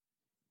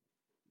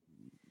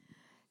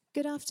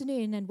Good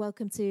afternoon and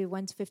welcome to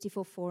 1 to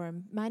 54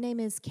 Forum. My name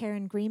is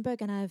Karen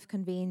Greenberg and I've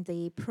convened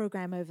the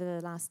program over the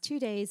last 2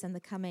 days and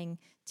the coming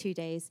 2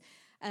 days.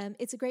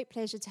 It's a great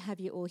pleasure to have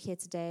you all here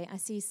today. I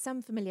see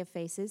some familiar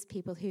faces,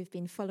 people who've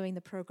been following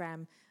the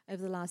program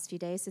over the last few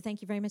days, so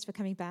thank you very much for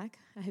coming back.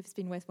 I hope it's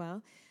been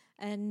worthwhile.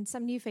 And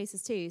some new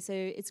faces too, so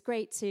it's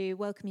great to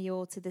welcome you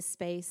all to this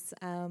space.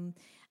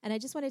 And I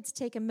just wanted to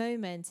take a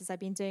moment, as I've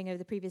been doing over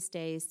the previous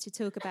days, to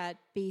talk about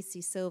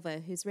BC Silver,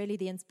 who's really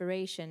the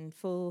inspiration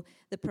for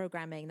the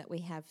programming that we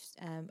have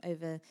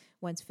over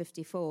 1 to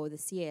 54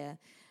 this year.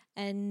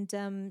 And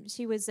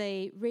she was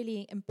a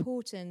really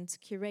important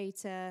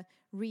curator,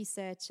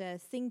 researcher,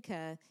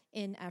 thinker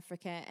in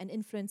Africa and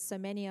influenced so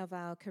many of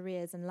our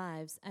careers and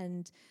lives.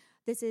 And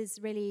this is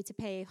really to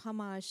pay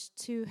homage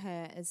to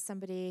her as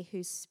somebody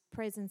whose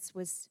presence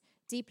was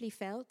deeply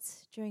felt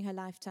during her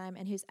lifetime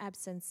and whose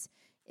absence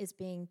is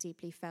being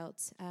deeply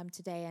felt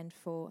today and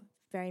for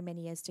very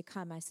many years to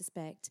come, I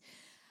suspect.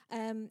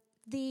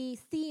 The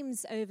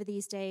themes over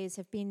these days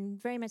have been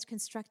very much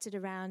constructed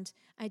around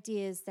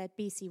ideas that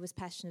BC was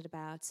passionate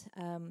about.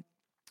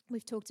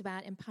 We've talked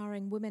about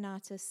empowering women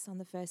artists on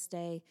the first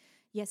day.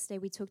 Yesterday,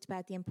 we talked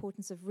about the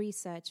importance of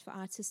research for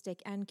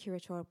artistic and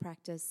curatorial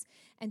practice.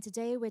 And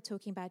today, we're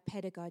talking about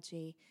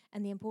pedagogy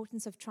and the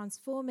importance of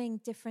transforming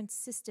different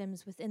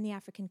systems within the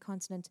African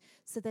continent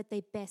so that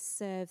they best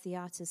serve the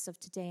artists of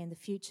today and the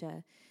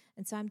future.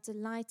 And so I'm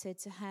delighted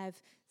to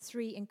have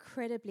three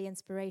incredibly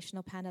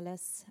inspirational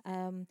panelists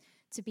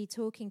to be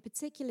talking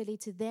particularly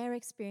to their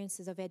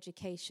experiences of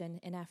education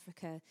in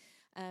Africa,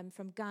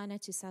 from Ghana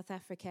to South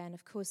Africa. And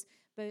of course,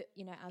 both,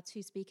 our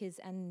two speakers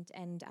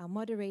and our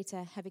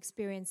moderator have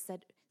experience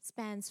that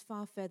spans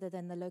far further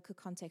than the local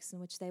context in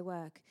which they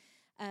work.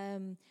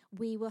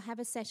 We will have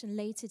a session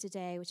later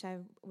today, which I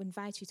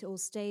invite you to all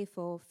stay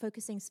for,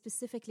 focusing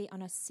specifically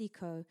on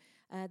ASICO,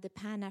 the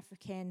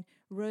Pan-African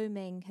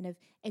roaming kind of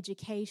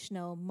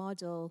educational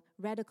model,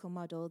 radical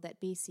model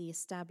that BC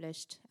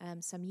established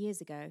some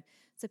years ago.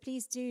 So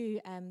please do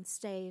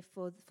stay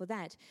for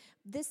that.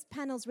 This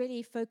panel's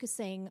really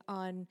focusing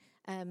on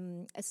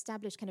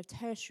established kind of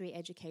tertiary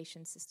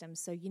education systems,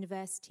 so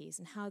universities,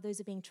 and how those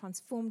are being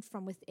transformed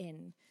from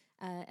within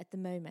at the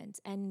moment,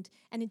 and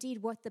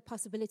indeed what the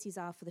possibilities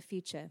are for the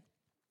future.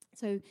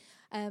 So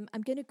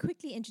I'm going to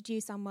quickly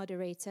introduce our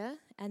moderator,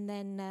 and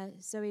then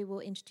Zoe will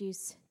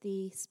introduce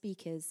the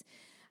speakers.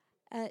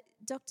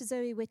 Dr.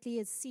 Zoe Whitley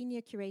is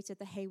Senior Curator at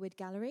the Hayward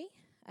Gallery.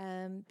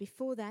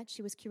 Before that,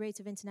 she was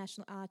Curator of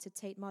International Art at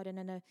Tate Modern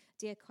and a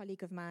dear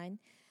colleague of mine.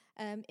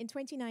 In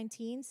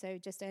 2019, so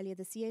just earlier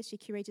this year, she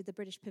curated the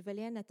British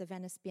Pavilion at the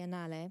Venice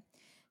Biennale.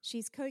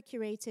 She's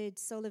co-curated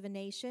Soul of a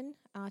Nation,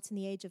 Art in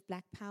the Age of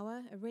Black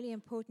Power, a really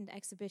important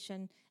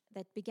exhibition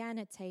that began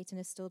at Tate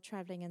and is still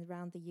traveling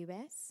around the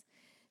US.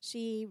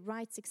 She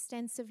writes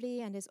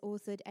extensively and has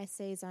authored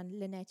essays on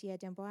Lynette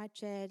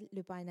Yiadom-Boakye,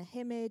 Lubaina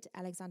Himid,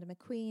 Alexander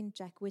McQueen,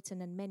 Jack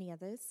Whitten, and many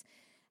others.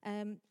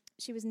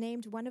 She was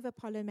named one of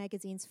Apollo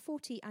magazine's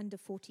 40 under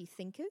 40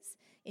 thinkers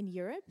in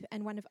Europe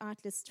and one of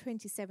Artlist's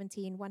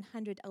 2017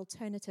 100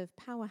 alternative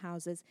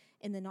powerhouses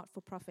in the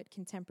not-for-profit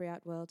contemporary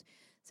art world.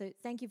 So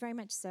thank you very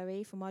much,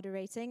 Zoe, for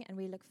moderating, and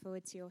we look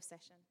forward to your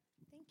session.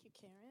 Thank you,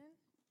 Karen.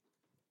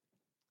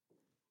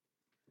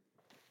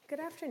 Good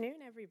afternoon,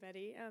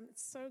 everybody.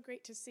 It's so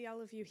great to see all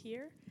of you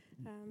here.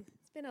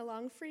 It's been a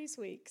long freeze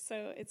week,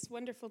 so it's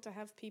wonderful to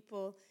have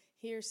people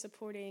here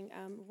supporting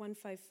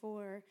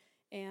 154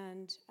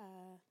 and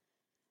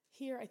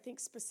here, I think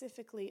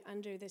specifically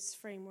under this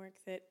framework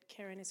that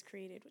Karen has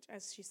created, which,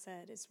 as she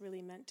said, is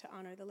really meant to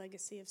honor the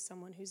legacy of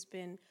someone who's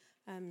been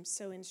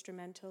so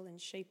instrumental in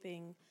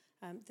shaping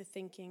the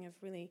thinking of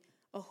really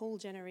a whole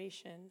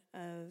generation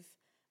of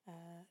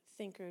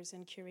thinkers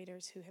and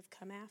curators who have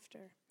come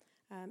after.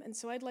 And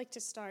so I'd like to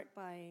start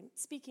by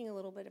speaking a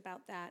little bit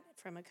about that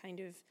from a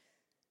kind of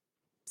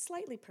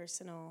slightly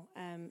personal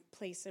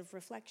place of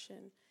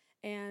reflection.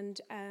 And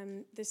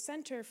the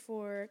Center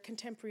for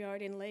Contemporary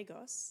Art in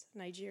Lagos,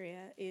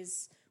 Nigeria,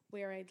 is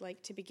where I'd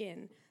like to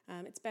begin.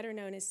 It's better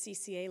known as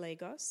CCA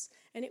Lagos,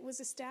 and it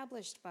was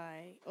established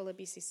by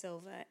Olabisi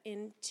Silva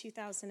in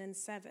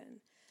 2007.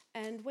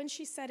 And when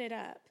she set it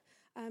up,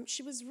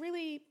 she was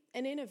really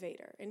an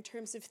innovator in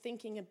terms of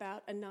thinking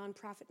about a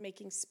nonprofit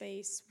making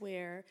space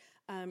where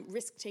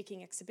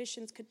risk-taking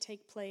exhibitions could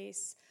take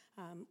place,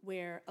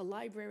 where a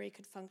library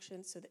could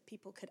function so that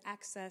people could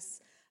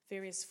access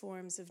various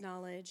forms of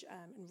knowledge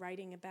and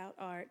writing about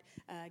art,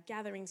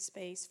 gathering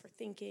space for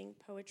thinking,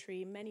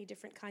 poetry, many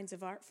different kinds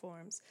of art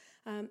forms.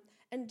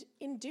 And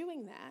in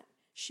doing that,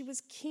 she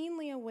was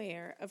keenly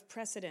aware of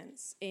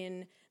precedents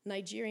in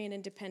Nigerian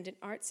independent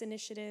arts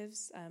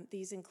initiatives.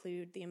 These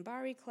include the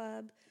Mbari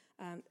Club,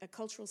 a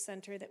cultural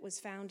center that was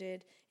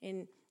founded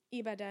in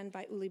Ibadan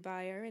by Uli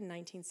Bayer in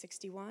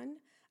 1961,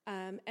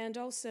 and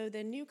also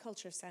the New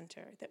Culture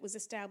Center that was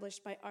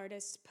established by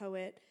artist,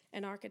 poet,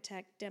 and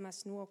architect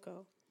Demas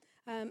Nwoko.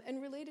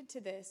 And related to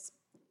this,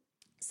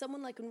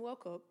 someone like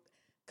Nwoko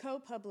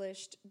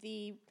co-published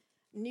the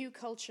New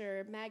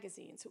Culture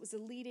magazine. So it was a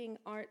leading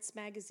arts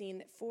magazine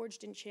that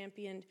forged and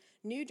championed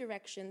new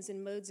directions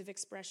and modes of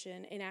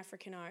expression in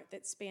African art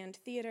that spanned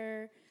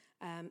theater,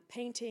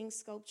 painting,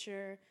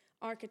 sculpture,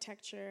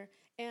 architecture.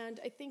 And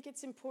I think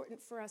it's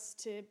important for us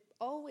to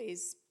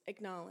always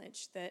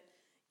acknowledge that,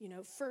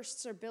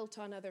 firsts are built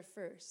on other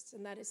firsts.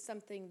 And that is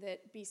something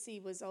that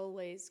BC was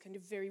always kind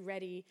of very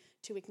ready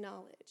to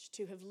acknowledge,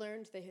 to have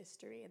learned the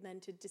history and then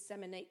to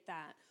disseminate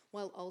that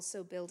while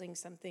also building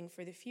something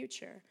for the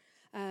future.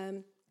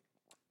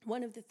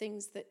 One of the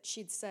things that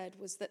she'd said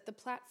was that the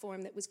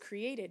platform that was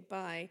created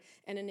by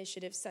an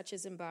initiative such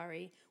as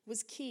Mbari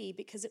was key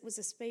because it was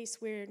a space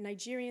where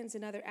Nigerians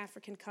and other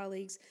African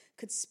colleagues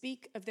could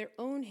speak of their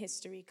own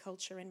history,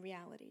 culture, and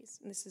realities.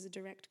 And this is a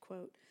direct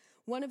quote.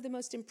 One of the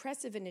most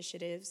impressive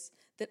initiatives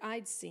that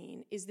I'd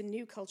seen is the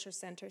New Culture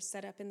Center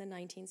set up in the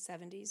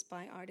 1970s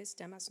by artist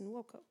Demas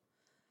Nwoko.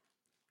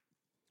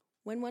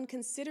 When one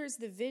considers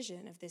the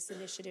vision of this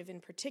initiative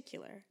in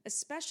particular,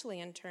 especially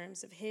in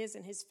terms of his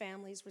and his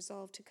family's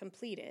resolve to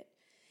complete it,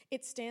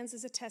 it stands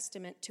as a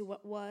testament to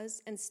what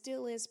was and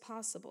still is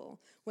possible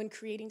when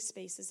creating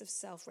spaces of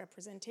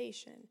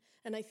self-representation.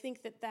 And I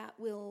think that that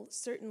will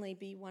certainly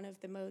be one of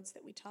the modes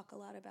that we talk a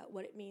lot about,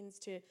 what it means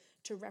to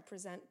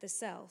represent the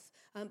self,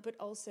 but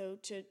also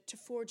to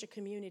forge a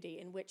community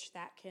in which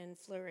that can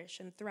flourish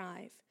and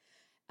thrive.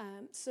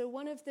 So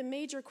one of the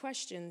major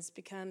questions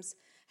becomes,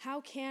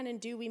 how can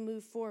and do we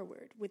move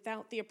forward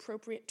without the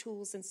appropriate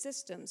tools and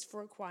systems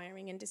for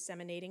acquiring and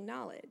disseminating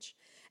knowledge?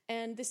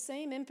 And the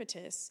same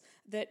impetus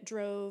that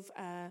drove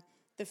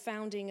the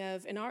founding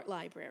of an art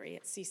library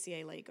at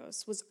CCA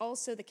Lagos was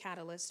also the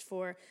catalyst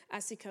for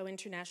ASICO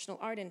International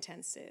Art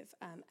Intensive,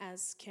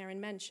 as Karen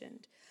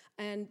mentioned.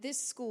 And this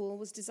school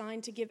was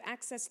designed to give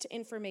access to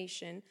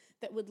information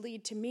that would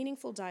lead to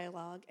meaningful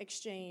dialogue,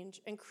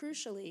 exchange, and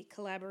crucially,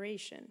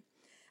 collaboration.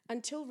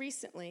 Until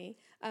recently,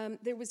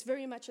 there was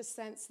very much a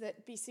sense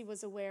that BC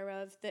was aware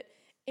of that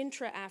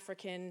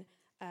intra-African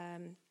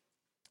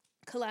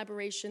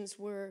collaborations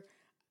were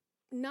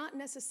not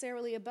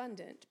necessarily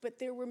abundant, but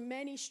there were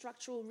many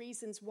structural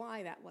reasons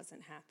why that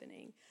wasn't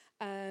happening,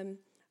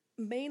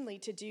 mainly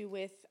to do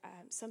with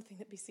something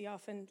that BC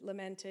often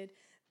lamented,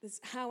 is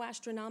how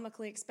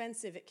astronomically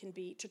expensive it can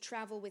be to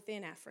travel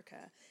within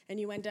Africa. And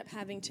you end up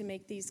having to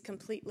make these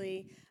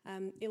completely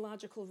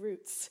illogical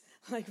routes,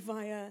 like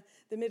via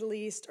the Middle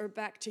East or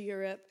back to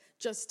Europe,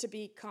 just to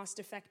be cost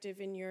effective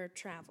in your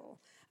travel.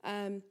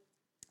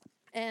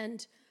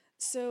 And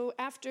so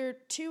after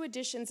 2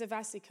 editions of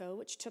ASICO,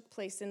 which took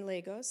place in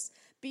Lagos,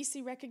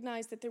 BC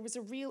recognized that there was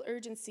a real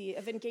urgency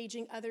of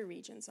engaging other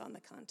regions on the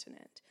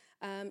continent.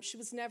 She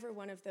was never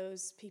one of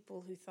those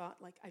people who thought,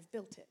 like, I've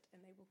built it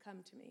and they will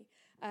come to me.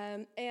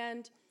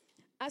 And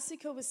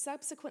ASICO was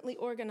subsequently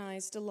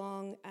organized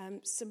along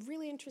some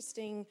really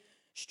interesting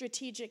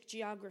strategic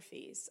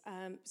geographies,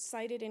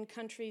 cited in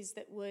countries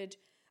that would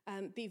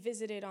be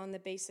visited on the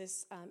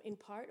basis, in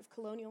part, of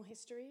colonial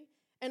history,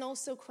 and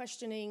also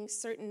questioning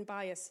certain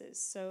biases.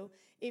 So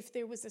if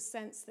there was a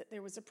sense that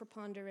there was a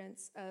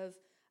preponderance of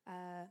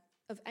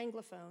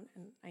Anglophone,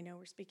 and I know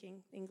we're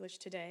speaking English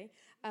today,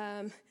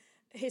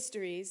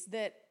 histories,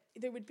 that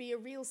there would be a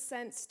real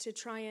sense to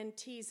try and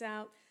tease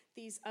out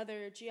these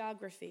other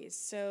geographies.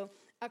 So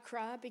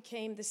Accra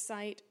became the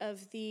site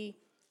of the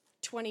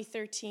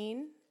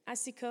 2013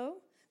 ASICO.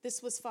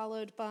 This was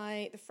followed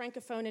by the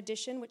Francophone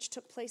edition, which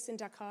took place in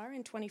Dakar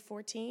in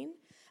 2014,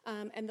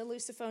 and the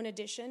Lusophone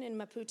edition in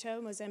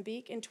Maputo,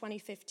 Mozambique in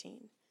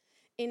 2015.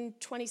 In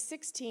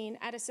 2016,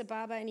 Addis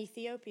Ababa in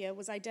Ethiopia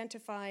was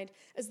identified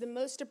as the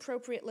most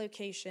appropriate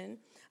location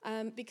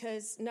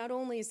because not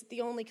only is it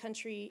the only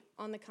country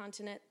on the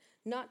continent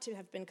not to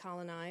have been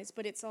colonized,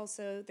 but it's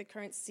also the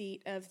current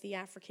seat of the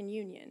African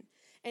Union.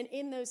 And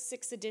in those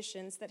 6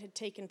 editions that had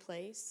taken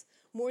place,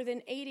 more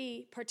than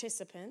 80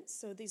 participants,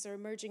 so these are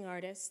emerging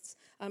artists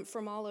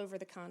from all over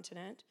the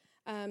continent,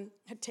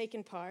 had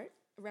taken part,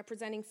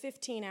 representing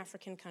 15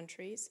 African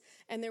countries,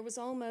 and there was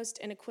almost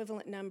an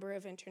equivalent number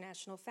of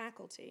international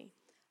faculty.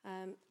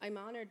 I'm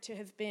honored to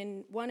have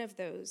been one of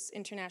those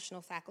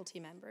international faculty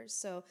members,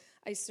 so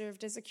I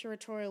served as a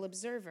curatorial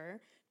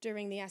observer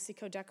during the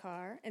ASICO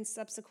Dakar and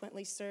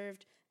subsequently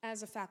served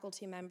as a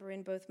faculty member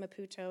in both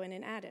Maputo and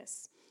in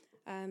Addis.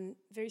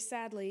 Very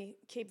sadly,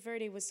 Cape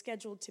Verde was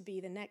scheduled to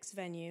be the next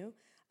venue,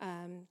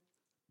 and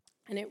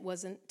it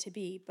wasn't to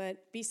be,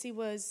 but BC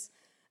was,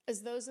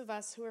 as those of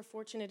us who are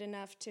fortunate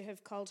enough to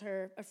have called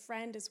her a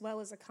friend as well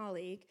as a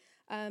colleague,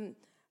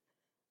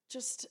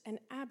 just an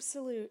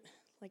absolute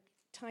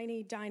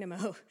tiny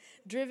dynamo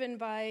driven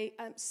by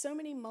so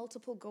many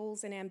multiple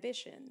goals and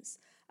ambitions.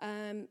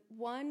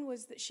 One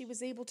was that she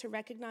was able to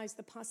recognize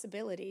the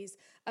possibilities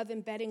of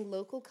embedding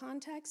local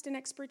context and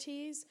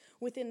expertise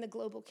within the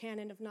global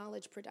canon of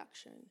knowledge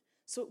production.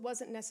 So it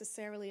wasn't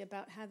necessarily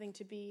about having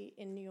to be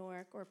in New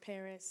York or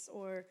Paris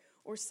or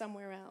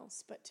somewhere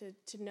else, but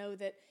to know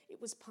that it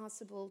was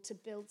possible to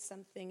build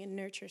something and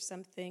nurture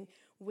something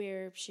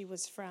where she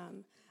was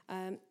from.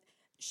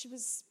 She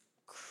was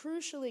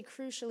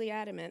crucially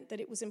adamant that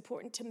it was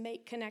important to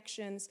make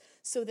connections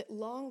so that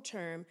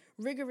long-term,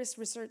 rigorous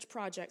research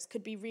projects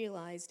could be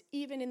realized,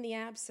 even in the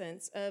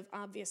absence of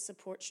obvious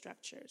support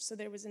structures. So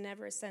there was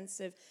never a sense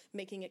of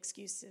making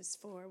excuses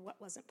for what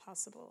wasn't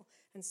possible.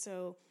 And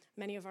so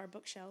many of our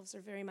bookshelves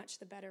are very much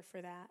the better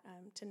for that.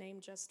 To name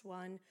just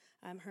one,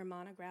 her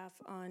monograph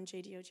on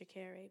J.D.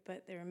 Ojekere,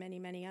 but there are many,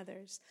 many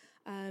others.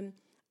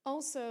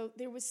 Also,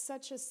 there was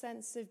such a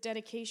sense of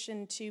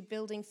dedication to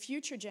building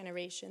future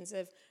generations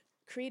of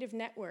creative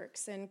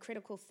networks and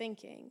critical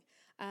thinking.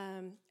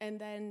 And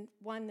then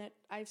one that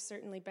I've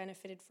certainly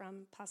benefited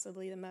from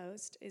possibly the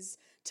most is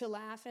to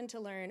laugh and to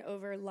learn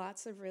over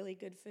lots of really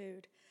good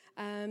food.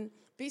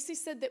 BC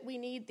said that we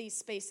need these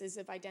spaces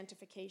of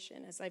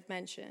identification, as I've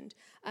mentioned.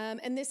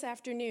 And this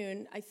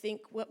afternoon, I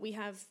think what we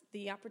have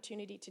the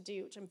opportunity to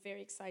do, which I'm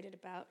very excited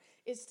about,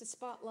 is to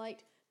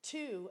spotlight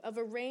two of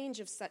a range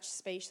of such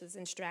spaces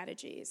and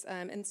strategies.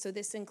 And so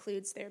this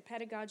includes their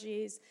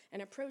pedagogies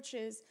and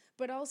approaches,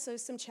 but also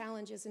some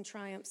challenges and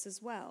triumphs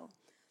as well.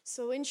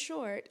 So in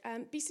short,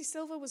 BC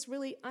Silva was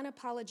really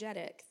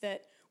unapologetic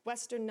that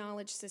Western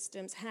knowledge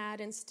systems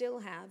had and still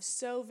have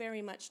so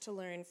very much to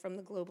learn from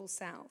the global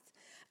South.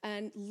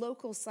 And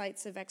local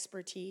sites of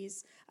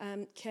expertise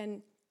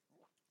can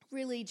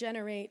really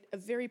generate a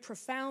very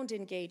profound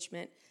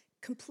engagement,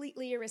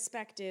 completely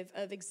irrespective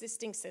of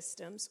existing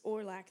systems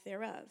or lack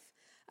thereof.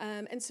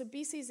 And so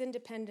BC's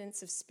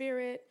independence of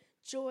spirit,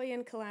 joy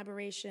in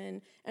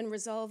collaboration, and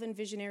resolve in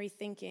visionary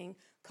thinking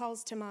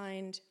calls to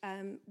mind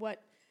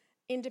what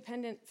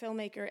independent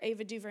filmmaker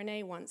Ava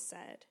DuVernay once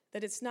said,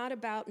 that it's not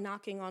about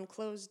knocking on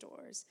closed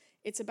doors,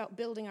 it's about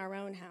building our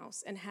own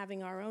house and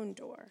having our own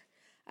door.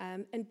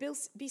 And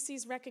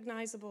BC's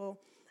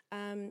recognizable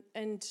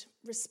and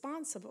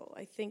responsible,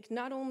 I think,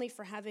 not only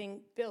for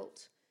having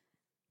built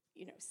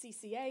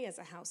CCA as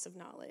a house of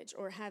knowledge,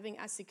 or having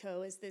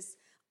ASICO as this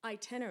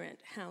itinerant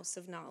house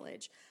of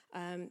knowledge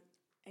and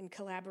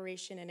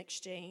collaboration and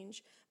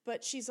exchange,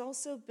 but she's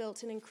also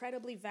built an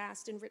incredibly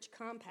vast and rich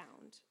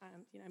compound,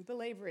 I'm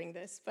belaboring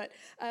this, but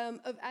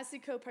of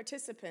ASICO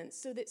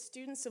participants so that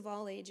students of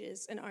all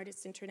ages and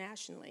artists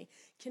internationally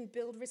can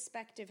build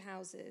respective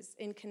houses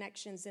in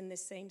connections in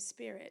this same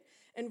spirit.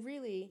 And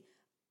really,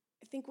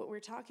 I think what we're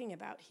talking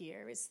about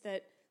here is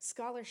that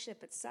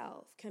scholarship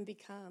itself can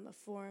become a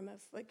form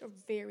of a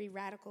very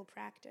radical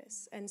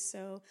practice. And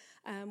so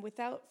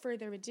without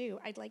further ado,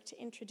 I'd like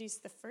to introduce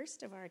the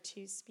first of our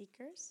two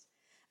speakers.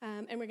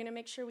 And we're going to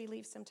make sure we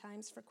leave some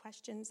time for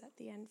questions at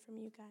the end from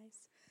you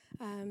guys.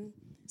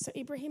 So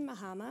Ibrahim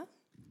Mahama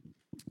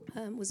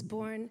was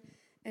born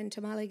in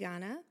Tamale,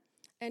 Ghana,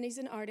 and he's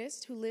an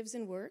artist who lives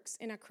and works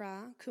in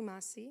Accra,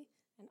 Kumasi,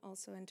 and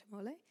also in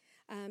Tamale.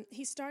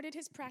 He started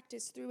his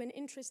practice through an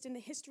interest in the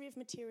history of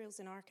materials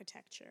in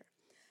architecture,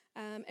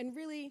 and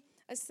really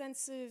a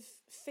sense of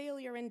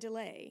failure and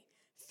delay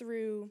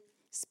through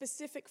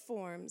specific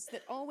forms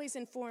that always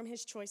inform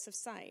his choice of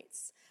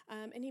sites.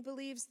 And he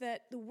believes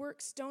that the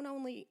works don't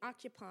only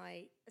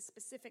occupy a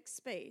specific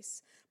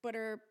space, but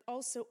are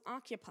also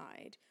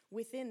occupied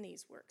within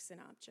these works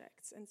and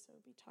objects. And so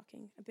we'll be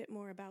talking a bit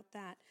more about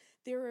that.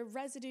 There are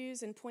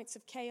residues and points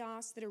of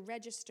chaos that are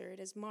registered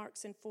as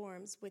marks and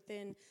forms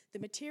within the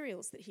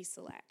materials that he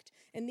selects.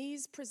 And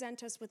these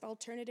present us with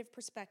alternative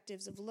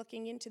perspectives of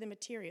looking into the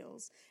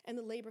materials and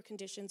the labor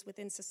conditions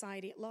within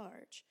society at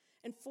large.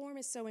 And form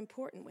is so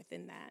important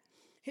within that.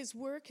 His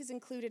work has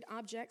included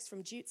objects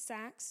from jute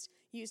sacks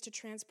used to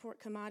transport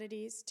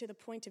commodities to the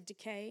point of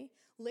decay,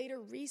 later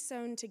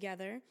re-sewn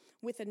together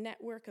with a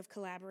network of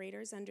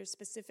collaborators under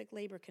specific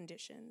labor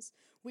conditions,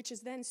 which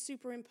is then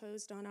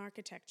superimposed on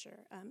architecture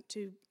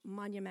to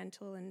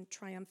monumental and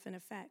triumphant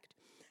effect.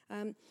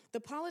 The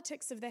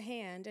politics of the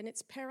hand and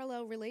its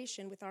parallel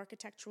relation with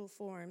architectural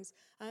forms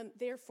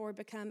therefore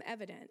become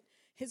evident.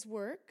 His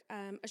work,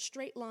 A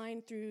Straight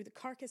Line Through the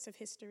Carcass of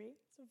History,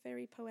 it's a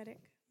very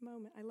poetic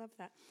moment, I love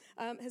that,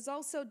 has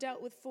also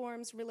dealt with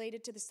forms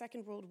related to the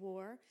Second World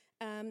War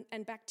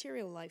and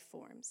bacterial life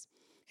forms.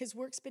 His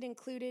work's been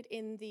included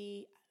in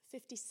the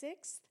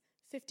 56th,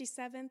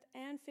 57th,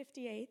 and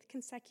 58th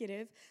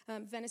consecutive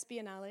Venice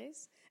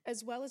Biennales,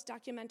 as well as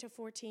Documenta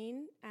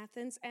 14,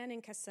 Athens, and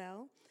in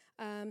Kassel,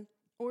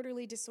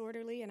 Orderly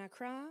Disorderly in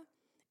Accra,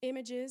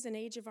 Images, An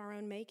Age of Our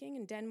Own Making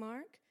in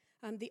Denmark,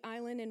 The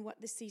Island and What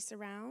the Sea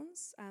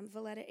Surrounds,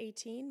 Valletta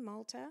 18,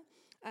 Malta,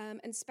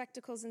 and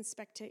Spectacles and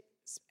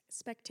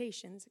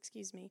Spectations,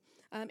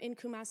 in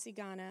Kumasi,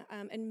 Ghana,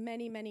 and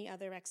many, many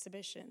other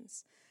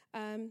exhibitions.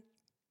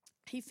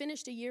 He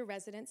finished a year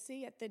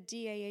residency at the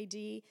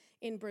DAAD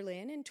in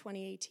Berlin in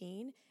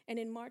 2018, and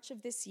in March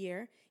of this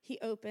year, he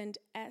opened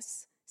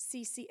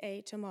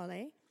SCCA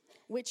Tamale,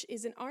 which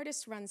is an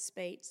artist-run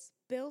space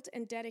built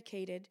and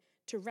dedicated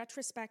to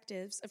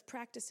retrospectives of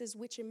practices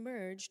which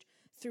emerged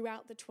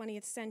throughout the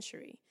 20th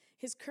century.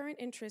 His current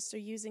interests are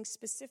using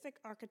specific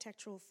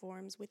architectural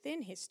forms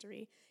within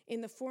history in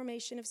the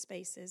formation of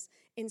spaces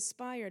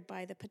inspired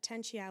by the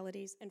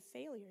potentialities and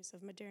failures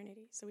of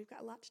modernity. So we've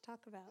got a lot to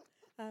talk about.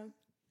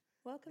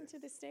 Welcome to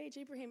the stage,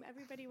 Ibrahim.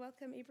 Everybody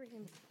welcome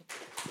Ibrahim.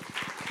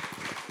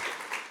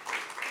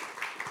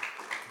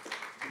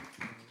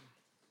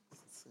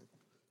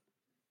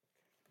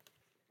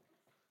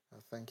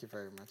 Thank you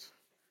very much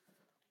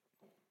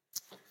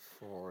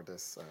for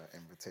this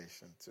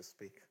invitation to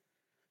speak.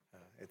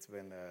 It's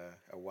been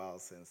a while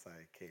since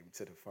I came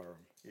to the forum,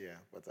 yeah,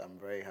 but I'm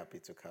very happy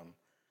to come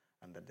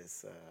under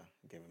this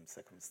given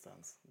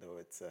circumstance, though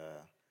it's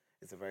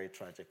a very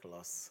tragic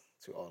loss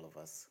to all of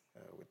us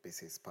with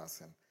BC's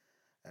passing.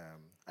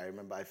 I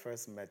remember I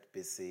first met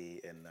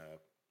BC in,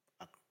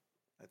 I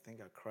think,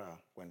 Accra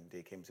when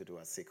they came to do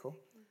ASICO,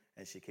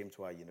 and she came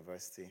to our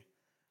university.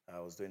 I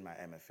was doing my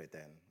MFA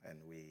then, and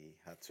we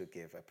had to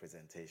give a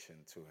presentation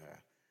to her.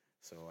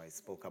 So I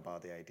spoke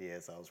about the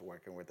ideas I was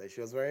working with. And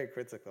she was very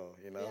critical,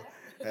 you know.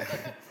 Yeah.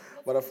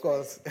 But of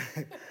course,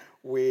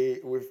 we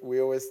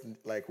always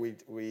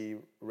we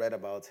read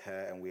about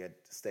her and we had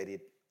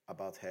studied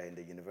about her in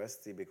the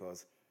university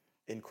because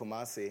in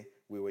Kumasi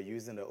we were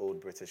using the old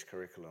British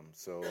curriculum.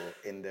 So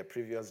in the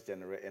previous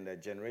in the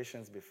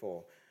generations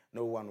before,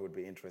 no one would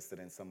be interested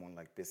in someone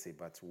like Bissy.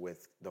 But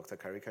with Dr.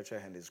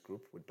 Caricature and his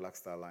group with Black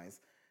Star Lines,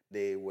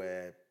 they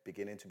were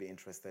beginning to be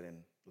interested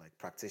in like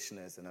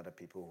practitioners and other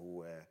people who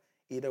were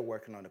either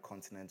working on the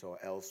continent or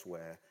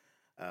elsewhere,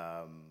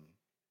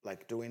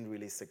 like doing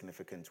really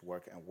significant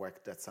work and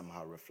work that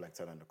somehow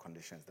reflected on the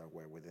conditions that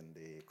were within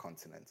the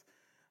continent.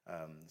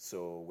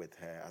 So with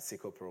her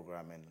ASICO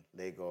program in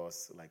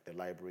Lagos, like the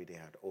library they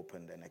had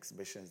opened and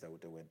exhibitions that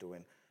they were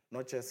doing,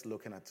 not just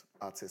looking at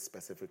artists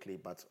specifically,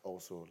 but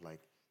also like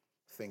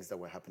things that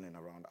were happening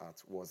around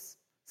art was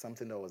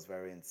something that was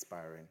very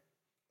inspiring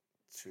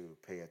to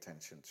pay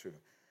attention to.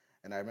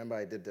 And I remember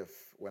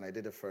when I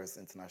did the first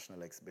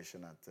international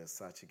exhibition at the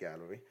Saatchi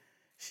Gallery,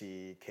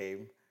 she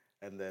came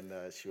and then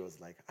she was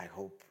like, I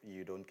hope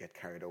you don't get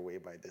carried away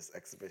by this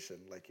exhibition.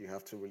 Like, you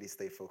have to really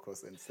stay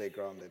focused and stay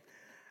grounded.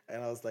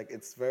 And I was like,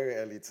 it's very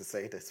early to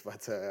say this,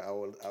 but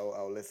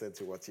I'll listen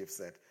to what you've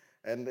said.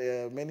 And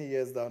many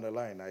years down the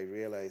line, I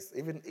realized,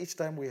 even each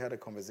time we had a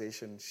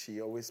conversation,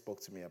 she always spoke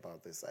to me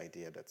about this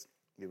idea that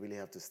you really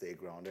have to stay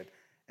grounded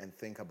and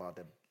think about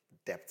the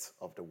depth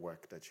of the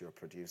work that you're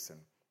producing.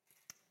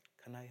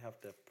 Can I have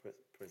the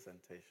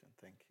presentation?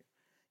 Thank you.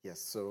 Yes.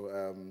 So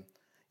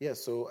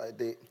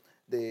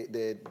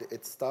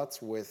it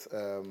starts with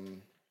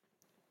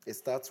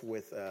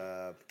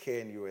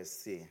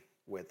KNUST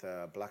with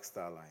Black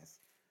Star Lines,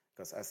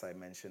 because as I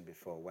mentioned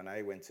before, when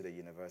I went to the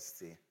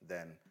university,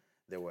 then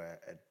there were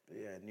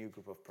a new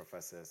group of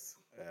professors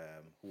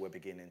who were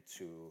beginning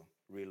to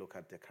relook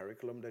at the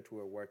curriculum that we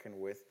were working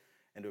with,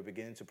 and they were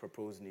beginning to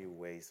propose new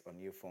ways or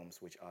new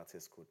forms which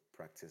artists could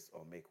practice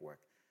or make work.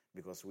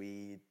 Because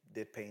we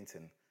did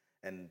painting,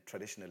 and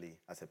traditionally,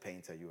 as a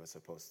painter, you were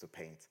supposed to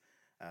paint.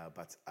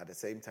 But at the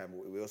same time,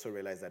 we also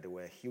realized that there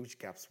were huge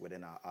gaps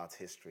within our art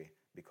history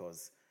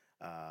because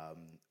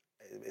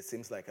it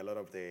seems like a lot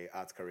of the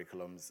art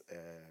curriculums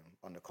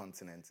on the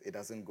continent, it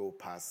doesn't go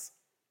past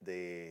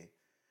the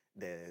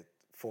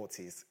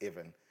 40s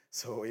even.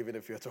 So even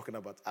if you're talking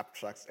about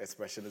abstract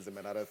expressionism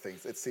and other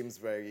things, it seems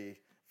very,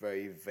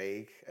 very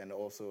vague, and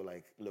also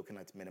like looking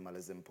at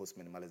minimalism,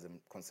 post-minimalism,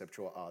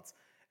 conceptual art,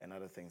 and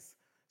other things.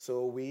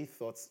 So we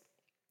thought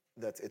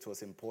that it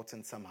was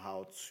important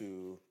somehow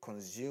to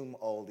consume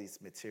all these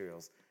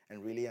materials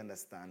and really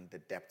understand the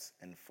depth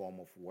and form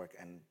of work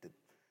and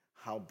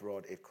how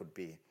broad it could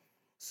be.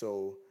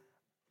 So,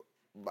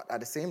 but at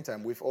the same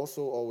time, we've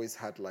also always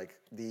had like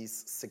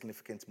these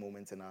significant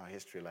moments in our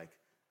history, like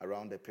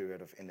around the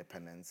period of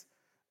independence.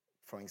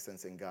 For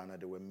instance, in Ghana,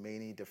 there were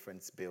many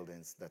different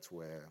buildings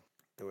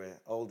there were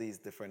all these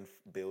different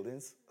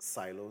buildings,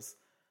 silos,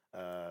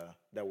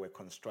 that were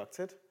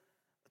constructed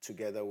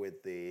together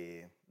with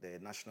the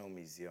National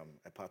Museum,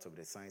 a part of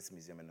the Science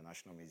Museum and the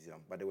National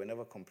Museum, but they were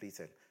never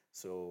completed.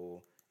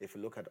 So if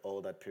you look at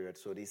all that period,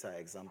 so these are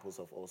examples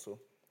of also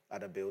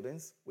other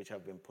buildings which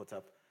have been put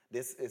up.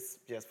 This is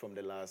just from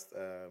the last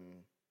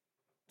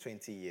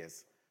 20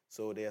 years.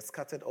 So they are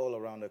scattered all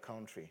around the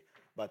country.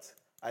 But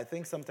I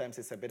think sometimes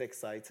it's a bit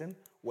exciting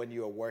when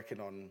you are working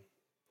on,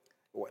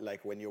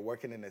 like when you're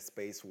working in a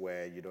space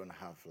where you don't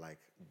have like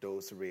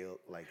those real,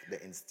 like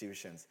the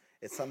institutions,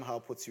 it somehow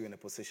puts you in a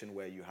position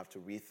where you have to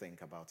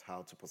rethink about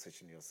how to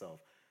position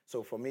yourself.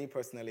 So for me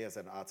personally as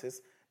an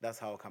artist, that's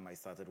how come I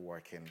started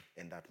working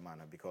in that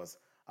manner, because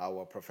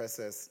our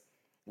professors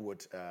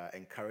would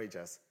encourage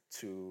us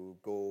to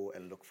go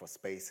and look for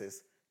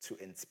spaces to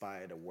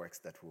inspire the works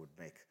that we would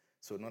make.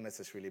 So not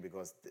necessarily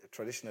because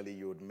traditionally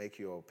you would make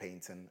your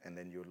painting and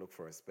then you would look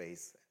for a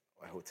space,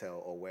 a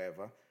hotel or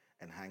wherever,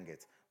 and hang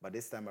it. But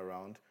this time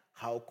around,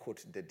 how could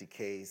the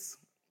decays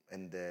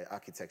and the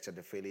architecture,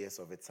 the failures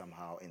of it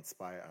somehow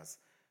inspire us?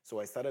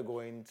 So I started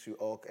going to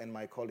all, and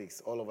my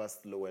colleagues, all of us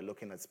were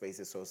looking at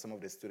spaces. So some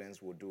of the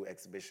students would do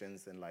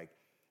exhibitions in like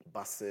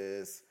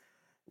buses.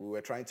 We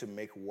were trying to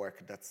make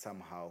work that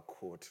somehow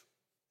could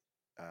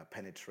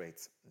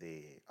penetrate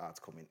the art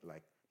community,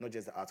 like not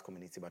just the art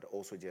community, but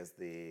also just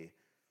the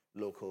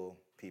local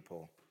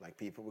people, like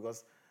people,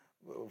 because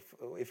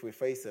if we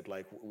face it,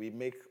 like we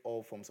make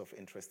all forms of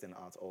interest in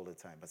art all the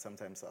time, but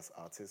sometimes as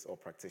artists or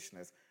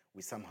practitioners,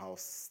 we somehow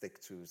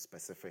stick to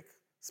specific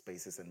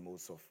spaces and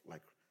modes of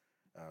like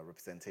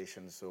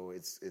representation, so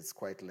it's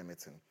quite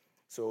limiting.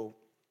 So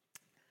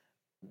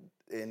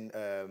in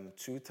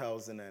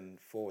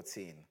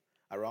 2014,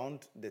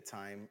 around the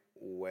time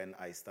when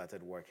I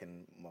started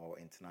working more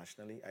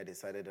internationally, I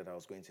decided that I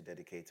was going to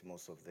dedicate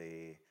most of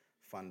the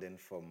funding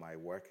for my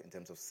work in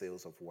terms of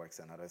sales of works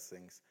and other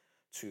things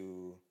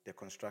to the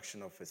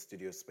construction of a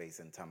studio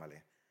space in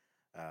Tamale.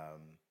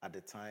 At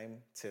the time,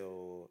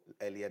 till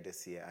earlier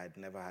this year, I had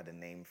never had a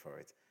name for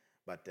it.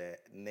 But the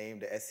name,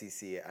 the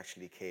SCCA,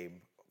 actually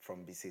came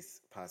from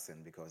BC's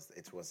passing because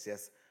it was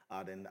just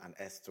adding an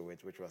S to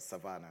it, which was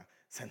Savannah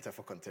Center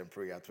for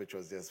Contemporary Art, which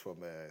was just from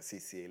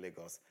CCA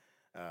Lagos,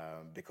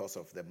 because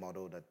of the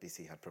model that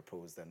BC had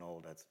proposed and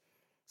all that.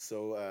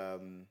 So,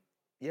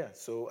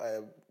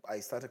 I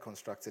started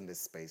constructing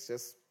this space,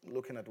 just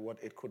looking at what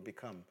it could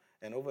become.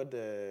 And over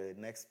the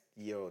next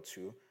year or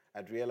two,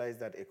 I'd realized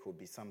that it could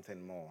be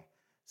something more.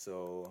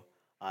 So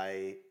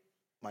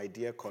my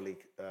dear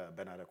colleague,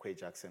 Bernard Akwe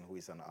Jackson, who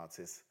is an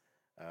artist,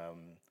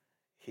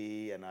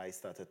 he and I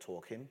started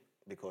talking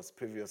because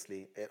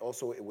previously,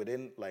 also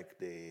within like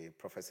the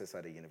professors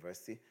at the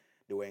university,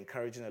 they were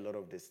encouraging a lot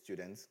of the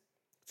students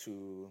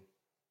to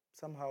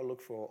somehow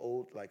look for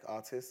old like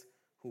artists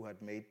who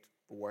had made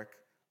work,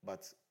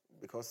 but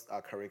because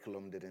our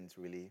curriculum didn't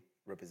really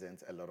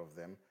represent a lot of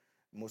them,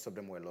 most of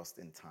them were lost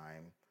in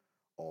time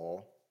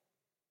or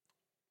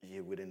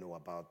you wouldn't know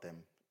about them.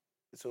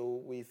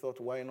 So we thought,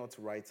 why not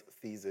write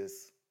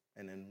thesis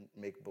and then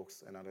make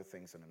books and other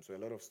things on them? So a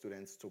lot of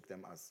students took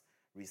them as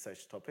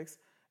research topics,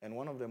 and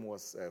one of them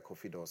was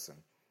Kofi Dawson.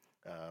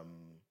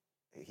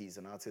 He's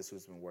an artist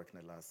who's been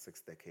working the last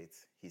 6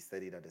 decades. He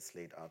studied at the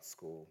Slade Art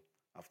School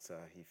after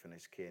he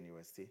finished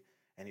KNUST,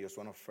 and he was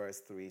one of the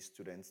first 3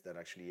 students that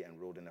actually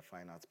enrolled in the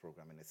fine arts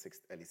program in the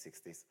early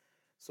 60s.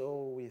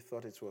 So we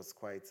thought it was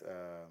quite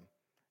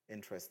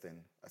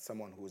interesting as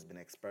someone who's been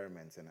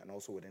experimenting, and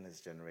also within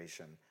his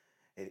generation.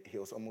 It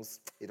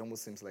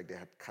almost seems like they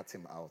had cut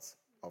him out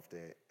of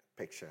the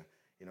picture.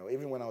 You know,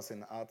 even when I was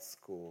in art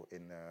school,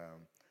 in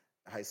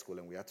high school,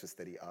 and we had to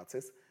study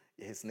artists,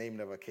 his name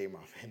never came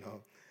up, you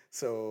know.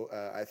 So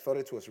I thought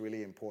it was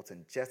really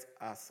important, just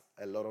as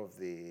a lot of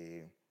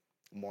the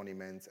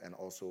monuments and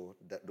also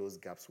those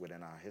gaps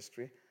within our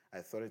history,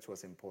 I thought it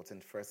was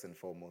important, first and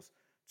foremost,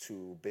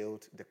 to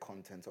build the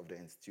content of the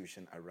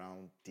institution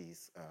around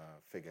these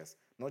figures,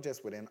 not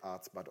just within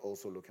arts, but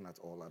also looking at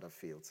all other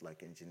fields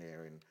like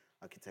engineering,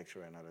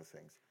 architecture, and other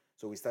things.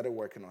 So we started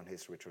working on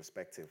his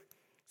retrospective.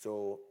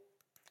 So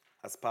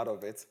as part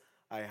of it,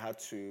 I had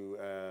to,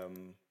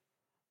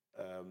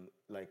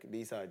 like,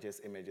 these are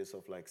just images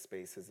of like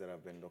spaces that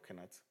I've been looking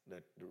at,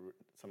 that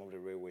some of the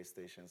railway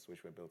stations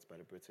which were built by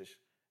the British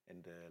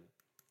in the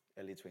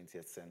early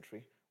 20th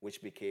century,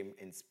 which became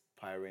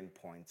inspiring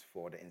points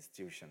for the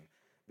institution.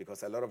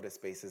 Because a lot of the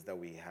spaces that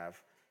we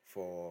have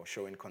for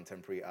showing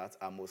contemporary art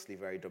are mostly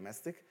very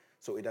domestic,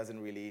 so it doesn't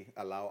really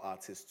allow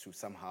artists to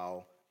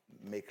somehow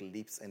make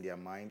leaps in their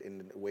mind in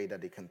the way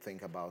that they can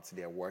think about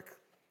their work.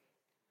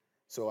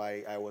 So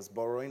I was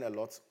borrowing a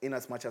lot. In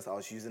as much as I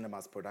was using them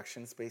as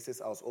production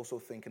spaces, I was also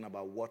thinking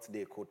about what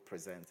they could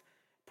present,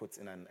 put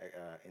in an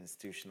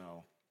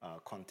institutional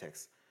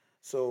context.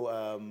 So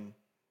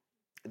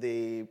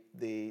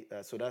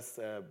so that's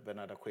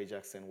Bernard Akwe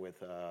Jackson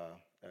with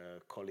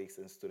colleagues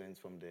and students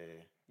from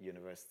the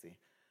university.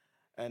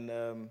 And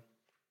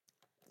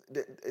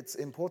it's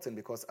important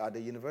because at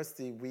the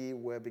university, we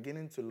were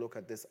beginning to look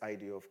at this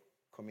idea of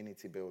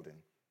community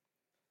building.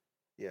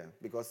 Yeah,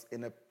 because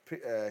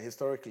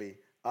historically,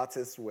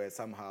 artists were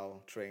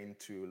somehow trained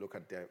to look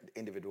at their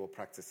individual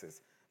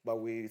practices. But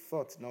we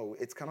thought, no,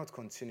 it cannot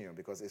continue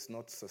because it's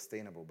not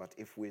sustainable. But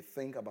if we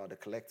think about the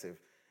collective,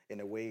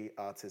 in a way,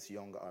 artists,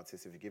 young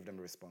artists, if you give them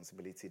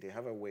responsibility, they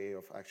have a way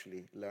of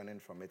actually learning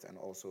from it and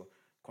also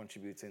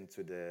contributing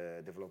to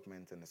the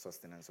development and the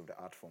sustenance of the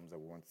art forms that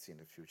we want to see in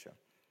the future.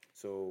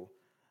 So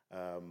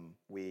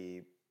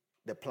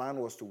the plan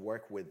was to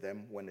work with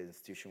them when the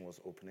institution was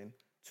opening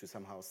to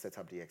somehow set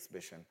up the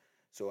exhibition.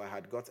 So I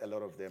had got a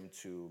lot of them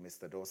to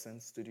Mr.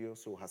 Dawson's studio,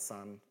 so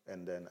Hassan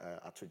and then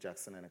Atu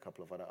Jackson and a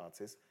couple of other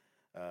artists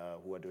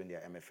who are doing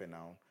their MFA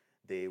now.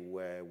 They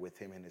were with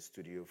him in his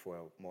studio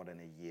for more than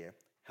a year,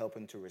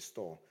 helping to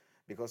restore.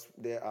 Because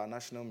our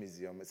National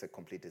Museum is a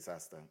complete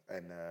disaster.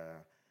 And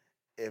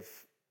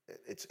if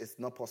it's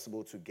not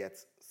possible to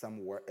get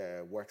some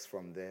works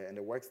from there. And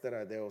the works that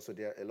are there also,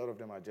 a lot of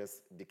them are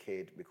just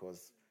decayed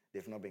because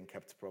they've not been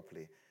kept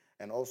properly.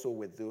 And also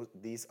with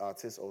these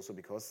artists, also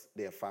because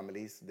their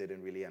families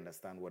didn't really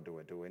understand what they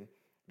were doing,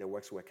 their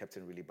works were kept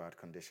in really bad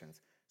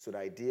conditions. So the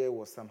idea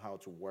was somehow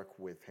to work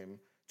with him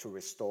to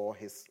restore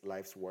his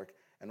life's work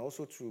and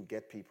also to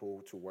get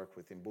people to work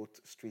with him, both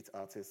street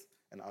artists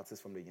and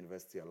artists from the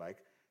university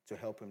alike, to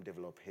help him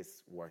develop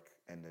his work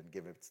and then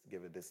give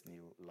it this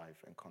new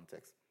life and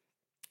context.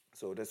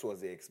 So this was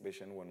the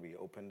exhibition when we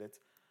opened it.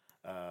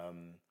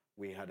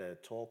 We had a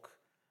talk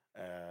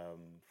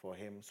for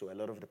him. So a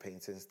lot of the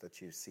paintings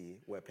that you see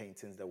were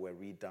paintings that were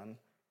redone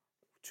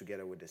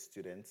together with the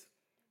students.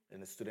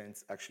 And the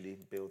students actually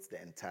built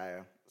the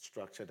entire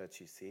structure that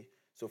you see.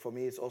 So for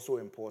me, it's also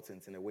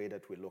important in a way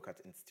that we look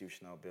at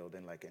institutional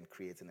building, like in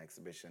creating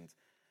exhibitions,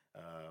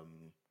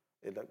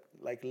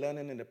 like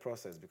learning in the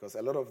process, because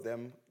a lot of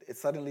them, it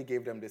suddenly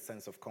gave them this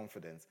sense of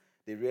confidence.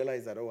 They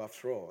realized that, oh,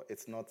 after all,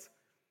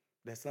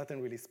 there's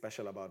nothing really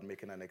special about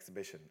making an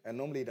exhibition. And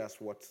normally that's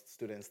what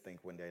students think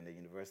when they're in the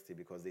university,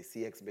 because they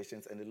see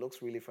exhibitions and it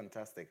looks really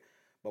fantastic.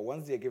 But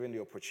once they're given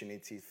the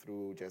opportunity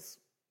through just,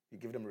 you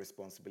give them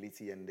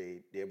responsibility and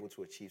they're able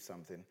to achieve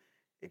something,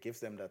 it gives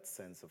them that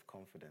sense of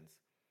confidence.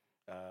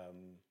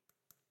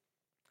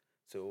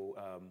 So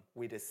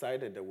we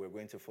decided that we're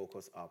going to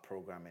focus our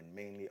programming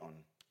mainly on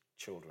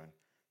children.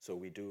 So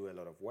we do a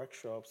lot of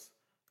workshops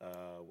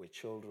with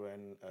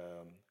children.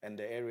 And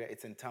the area,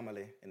 it's in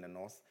Tamale in the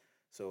north.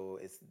 So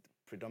it's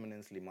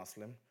predominantly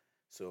Muslim.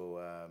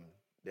 So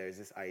there is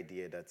this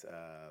idea that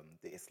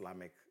the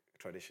Islamic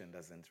tradition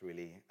doesn't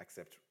really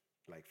accept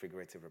like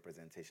figurative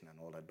representation and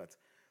all that. But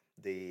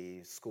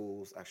the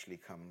schools actually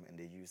come and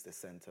they use the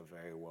center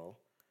very well.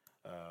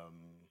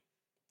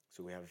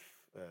 So we have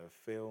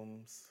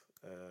films,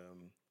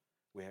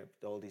 we have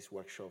all these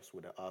workshops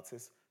with the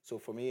artists. So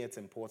for me, it's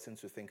important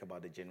to think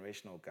about the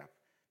generational gap,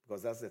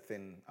 because that's the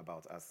thing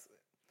about us.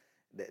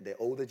 The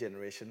older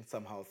generation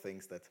somehow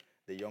thinks that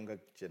the younger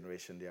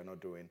generation, they are not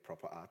doing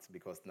proper art,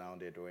 because now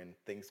they're doing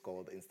things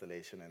called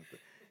installation and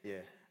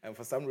yeah. And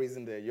for some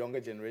reason, the younger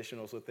generation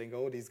also think,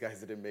 oh, these guys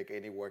didn't make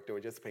any work. They were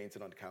just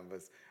painting on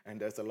canvas, and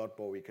there's a lot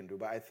more we can do.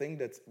 But I think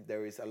that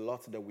there is a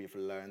lot that we've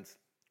learned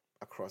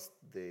across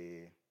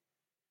the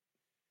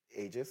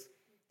ages.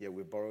 Yeah,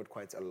 we borrowed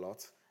quite a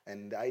lot.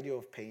 And the idea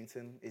of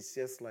painting is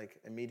just like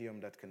a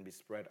medium that can be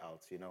spread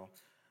out, you know.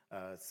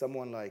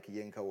 Someone like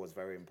Yinka was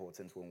very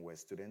important when we were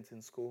students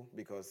in school,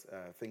 because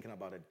thinking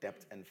about the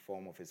depth and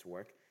form of his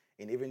work,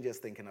 and even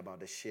just thinking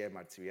about the sheer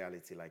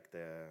materiality, like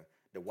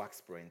the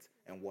wax print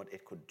and what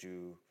it could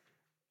do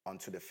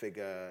onto the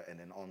figure and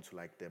then onto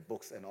like the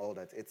books and all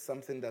that. It's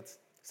something that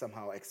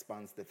somehow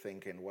expands the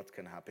thinking, what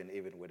can happen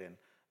even within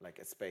like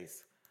a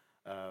space.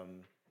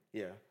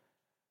 Yeah.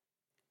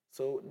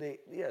 So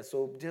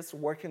so just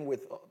working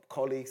with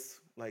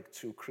colleagues like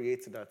to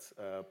create that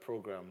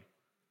program.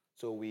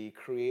 So we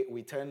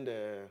turn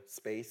the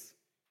space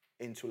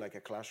into like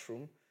a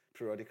classroom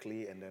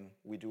periodically, and then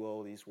we do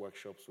all these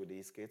workshops with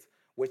these kids,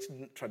 which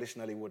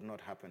traditionally would not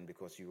happen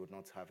because you would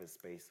not have a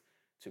space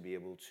to be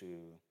able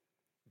to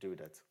do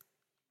that.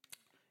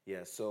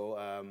 Yeah, so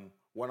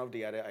one of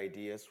the other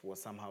ideas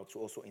was somehow to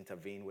also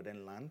intervene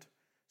within land.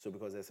 So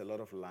because there's a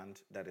lot of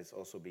land that is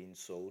also being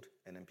sold,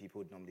 and then people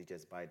would normally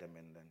just buy them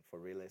and then for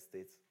real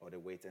estate, or they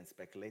wait and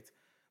speculate.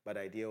 But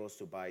the idea was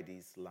to buy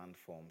these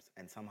landforms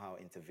and somehow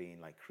intervene,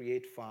 like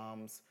create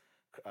farms,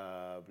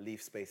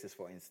 leave spaces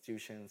for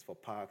institutions, for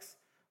parks,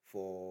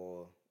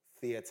 for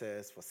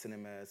theaters, for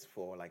cinemas,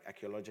 for like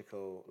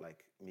archaeological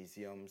like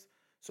museums.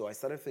 So I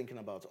started thinking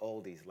about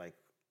all these, like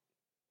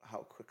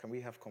how can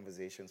we have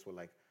conversations with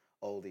like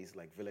all these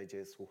like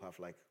villages who have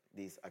like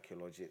these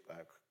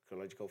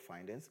archaeological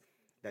findings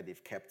that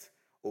they've kept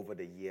over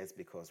the years,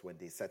 because when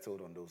they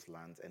settled on those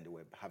lands and they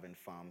were having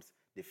farms,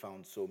 they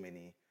found so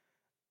many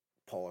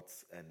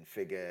pots and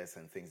figures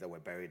and things that were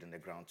buried in the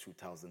ground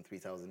 2,000,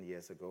 3,000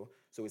 years ago.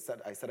 So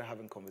I started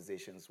having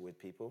conversations with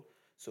people.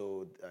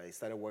 So I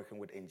started working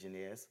with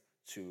engineers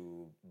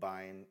to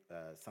buying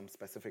some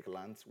specific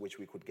lands, which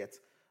we could get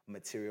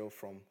material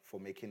from for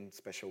making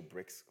special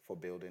bricks for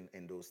building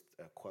in those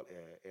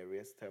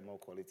areas, thermal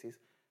qualities.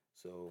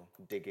 So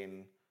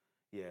digging,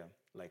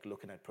 like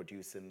looking at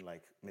producing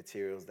like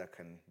materials that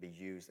can be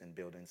used in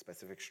building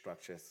specific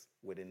structures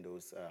within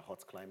those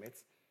hot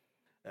climates.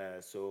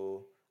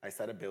 So I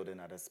started building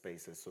other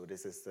spaces. So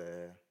this is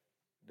the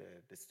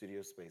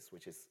studio space,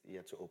 which is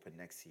yet to open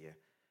next year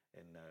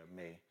in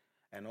May.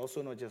 And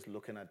also not just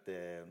looking at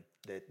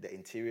the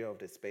interior of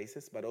the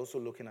spaces, but also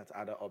looking at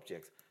other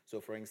objects. So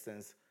for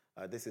instance,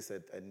 this is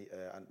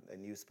a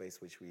new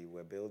space which we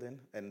were building.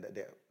 And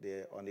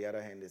on the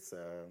other hand is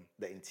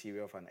the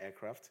interior of an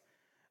aircraft.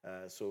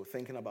 So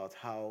thinking about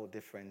how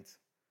different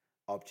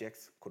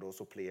objects could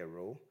also play a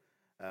role.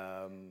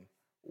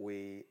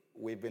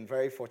 We've been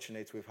very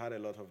fortunate. We've had a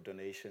lot of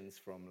donations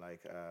from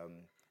like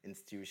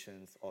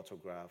institutions,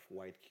 Autograph,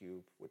 White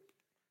Cube, with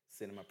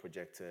cinema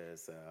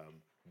projectors,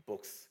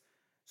 books.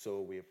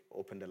 So we've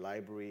opened a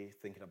library,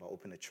 thinking about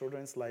opening a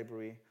children's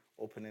library,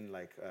 opening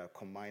like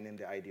combining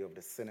the idea of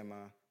the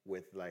cinema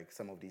with like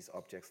some of these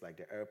objects like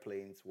the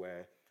airplanes,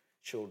 where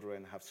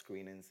children have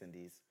screenings in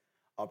these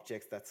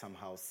objects that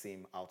somehow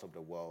seem out of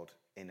the world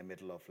in the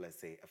middle of, let's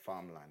say, a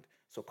farmland.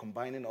 So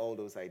combining all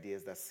those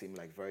ideas that seem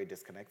like very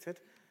disconnected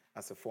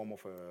as a form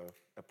of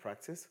a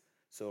practice.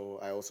 So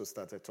I also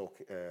started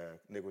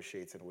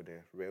negotiating with the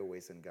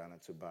railways in Ghana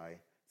to buy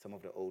some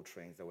of the old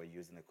trains that were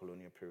used in the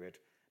colonial period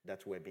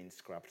that were being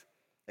scrapped,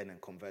 and then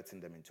converting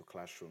them into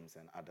classrooms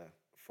and other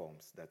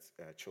forms that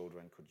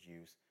children could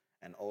use.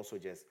 And also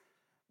just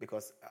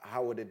because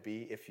how would it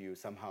be if you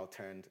somehow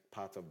turned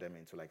part of them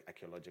into like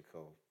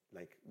archaeological,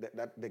 like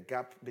the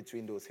gap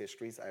between those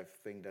histories, I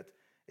think that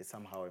is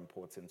somehow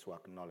important to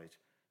acknowledge.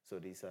 So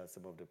these are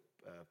some of the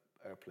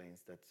airplanes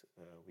that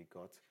we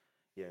got.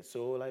 Yeah,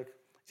 so like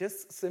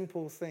just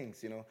simple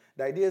things, you know.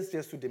 The idea is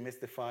just to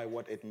demystify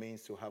what it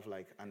means to have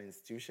like an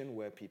institution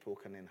where people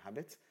can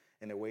inhabit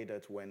in a way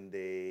that when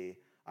they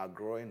are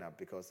growing up,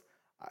 because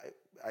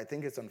I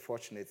think it's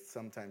unfortunate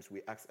sometimes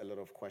we ask a lot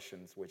of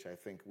questions, which I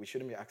think we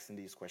shouldn't be asking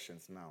these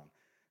questions now.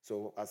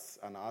 So as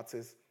an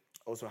artist,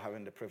 also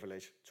having the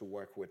privilege to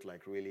work with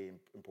like really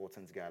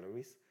important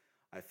galleries,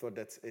 I thought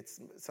that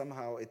it's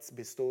somehow it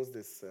bestows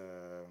this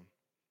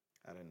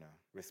I don't know,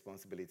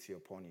 responsibility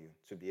upon you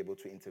to be able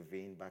to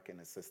intervene back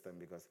in a system,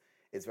 because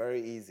it's very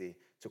easy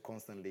to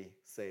constantly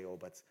say, oh,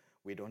 but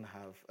we don't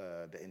have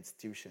the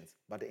institutions.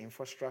 But the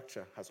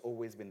infrastructure has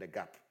always been the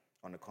gap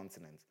on the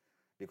continent,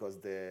 because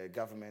the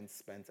government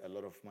spent a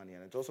lot of money.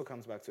 And it also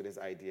comes back to this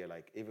idea,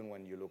 like even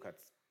when you look at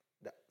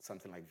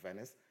something like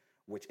Venice,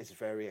 which is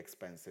very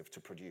expensive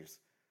to produce,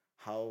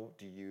 how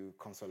do you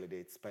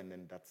consolidate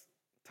spending that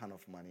ton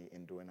of money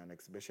in doing an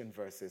exhibition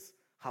versus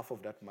half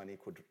of that money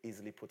could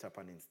easily put up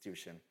an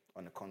institution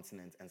on a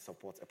continent and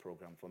support a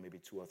program for maybe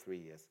 2 or 3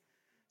 years.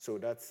 So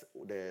that's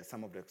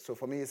so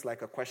for me, it's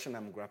like a question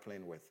I'm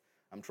grappling with.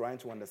 I'm trying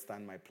to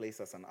understand my place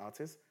as an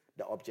artist,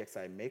 the objects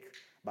I make,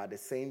 but at the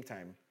same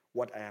time,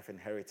 what I have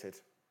inherited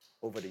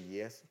over the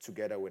years,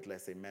 together with,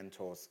 let's say,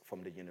 mentors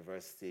from the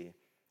university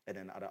and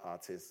then other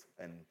artists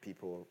and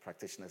people,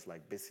 practitioners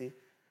like Bissy,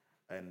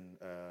 and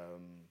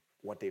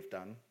what they've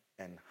done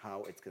and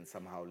how it can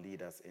somehow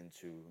lead us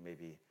into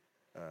maybe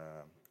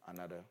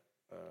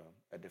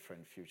a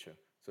different future.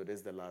 So this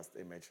is the last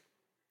image.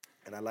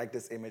 And I like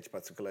this image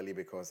particularly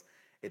because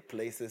it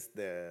places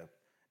the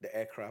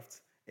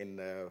aircraft in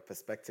the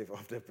perspective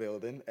of the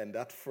building, and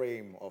that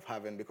frame of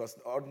having, because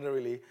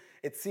ordinarily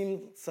it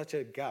seemed such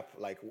a gap,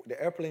 like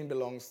the airplane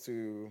belongs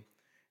to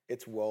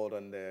its world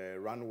on the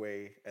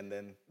runway and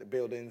then the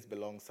buildings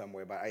belong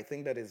somewhere. But I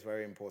think that it's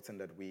very important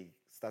that we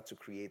start to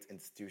create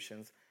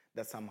institutions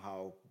that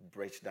somehow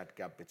bridge that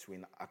gap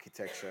between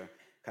architecture.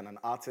 Can an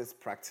artist's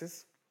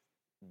practice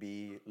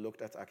be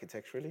looked at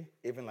architecturally,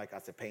 even like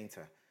as a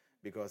painter?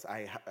 Because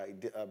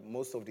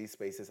most of these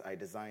spaces, I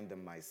designed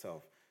them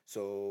myself.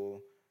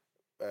 So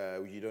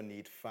you don't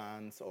need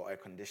fans or air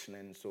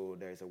conditioning, so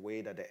there's a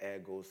way that the air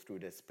goes through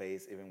the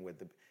space, even with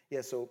the...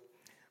 Yeah, so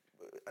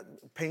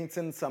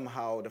painting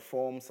somehow, the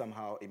form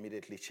somehow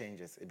immediately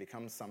changes. It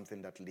becomes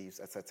something that leaves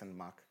a certain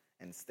mark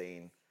and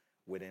stain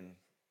within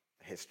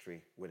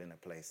history, within a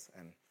place.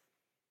 And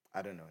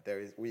I don't know,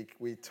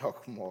 we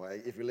talk more.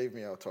 If you leave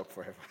me, I'll talk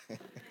forever.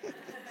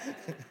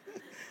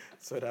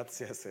 So that's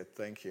just it.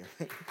 Thank you.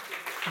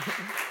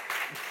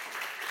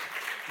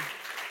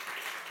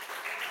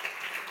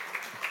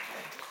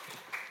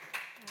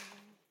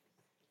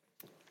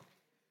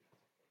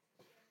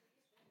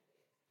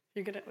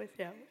 You're good at with,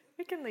 yeah.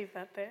 We can leave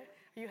that there.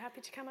 Are you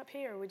happy to come up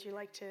here, or would you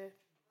like to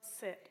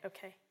sit?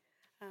 Okay.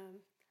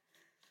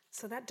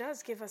 So that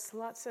does give us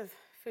lots of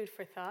food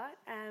for thought.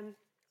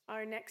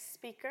 Our next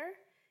speaker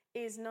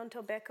is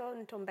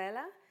Nontobeko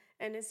Ntombela,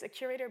 and is a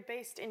curator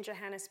based in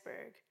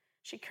Johannesburg.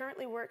 She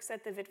currently works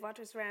at the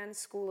Witwatersrand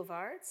School of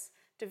Arts,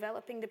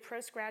 developing the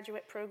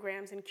postgraduate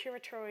programs in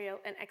curatorial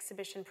and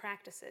exhibition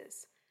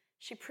practices.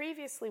 She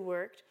previously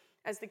worked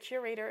as the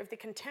curator of the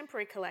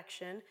Contemporary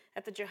Collection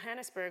at the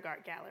Johannesburg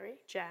Art Gallery,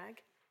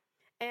 JAG,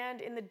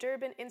 and in the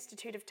Durban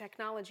Institute of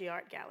Technology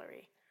Art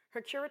Gallery.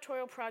 Her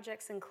curatorial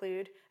projects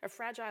include a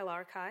fragile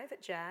archive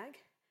at JAG,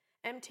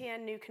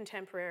 MTN New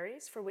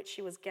Contemporaries, for which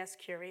she was guest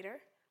curator,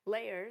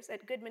 Layers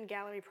at Goodman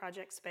Gallery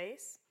Project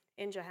Space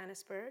in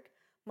Johannesburg,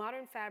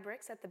 Modern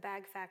Fabrics at the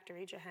Bag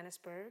Factory,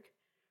 Johannesburg,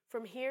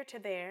 From Here to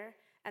There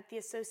at the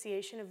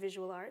Association of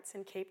Visual Arts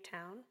in Cape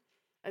Town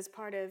as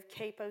part of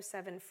Cape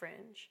 07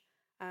 Fringe.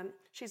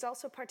 She's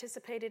also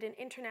participated in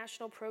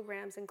international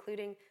programs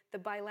including the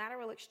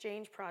Bilateral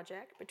Exchange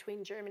Project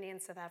between Germany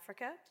and South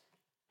Africa,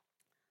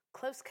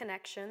 Close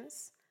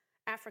Connections,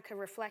 Africa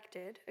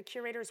Reflected, a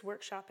curator's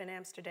workshop in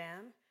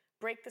Amsterdam,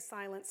 Break the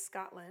Silence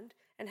Scotland,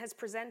 and has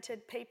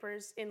presented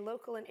papers in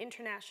local and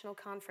international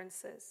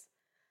conferences.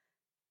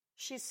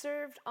 She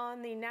served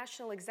on the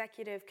National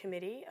Executive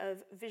Committee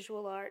of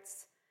Visual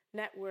Arts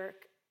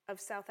Network of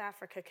South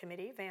Africa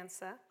Committee,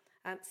 VANSA,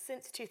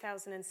 since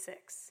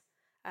 2006.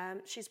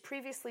 She's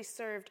previously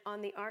served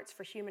on the Arts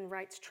for Human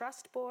Rights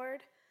Trust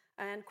Board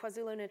and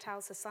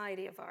KwaZulu-Natal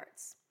Society of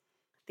Arts,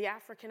 the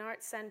African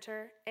Arts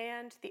Center,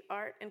 and the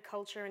Art and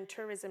Culture and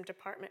Tourism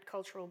Department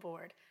Cultural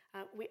Board.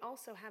 We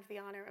also have the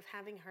honor of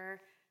having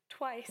her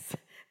twice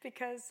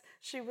because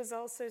she was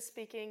also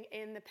speaking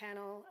in the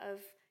panel of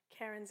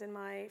Karen's and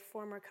my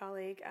former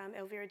colleague,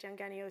 Elvira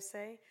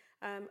Diangani-Ose,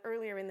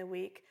 earlier in the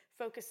week,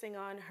 focusing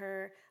on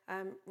her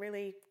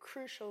really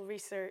crucial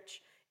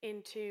research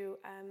into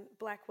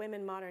Black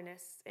women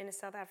modernists in a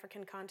South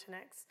African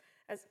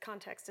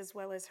context, as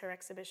well as her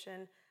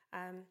exhibition,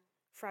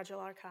 Fragile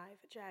Archive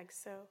at JAG.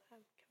 So can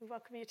we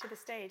welcome you to the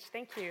stage?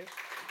 Thank you.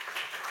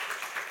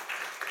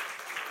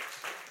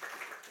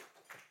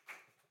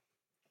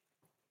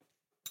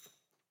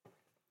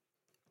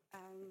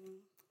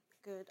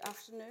 Good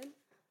afternoon.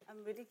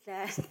 I'm really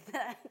glad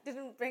that I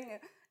didn't bring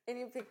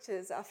any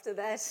pictures after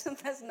that.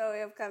 There's no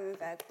way of coming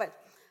back. But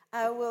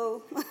I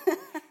will.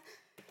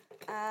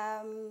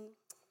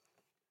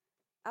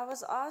 I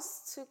was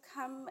asked to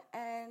come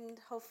and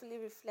hopefully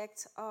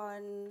reflect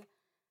on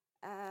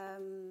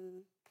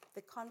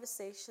the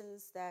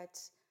conversations that,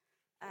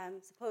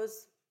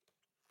 suppose,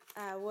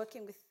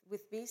 working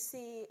with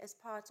BC as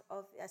part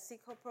of the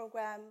ASICO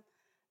program,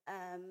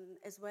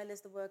 as well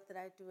as the work that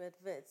I do at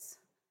WITS.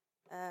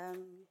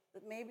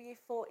 But maybe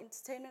for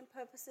entertainment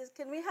purposes,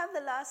 can we have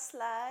the last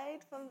slide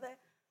from the...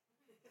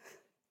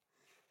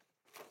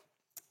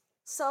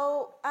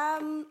 So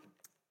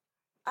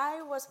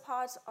I was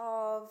part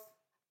of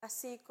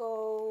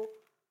ASICO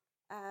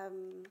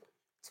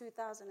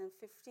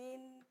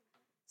 2015,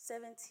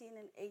 17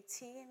 and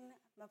 18,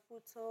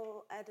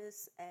 Maputo,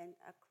 Addis, and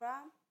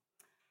Accra.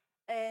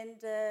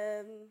 And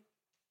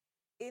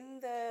in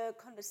the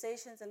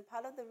conversations, and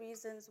part of the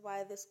reasons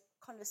why this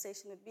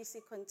conversation with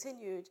BC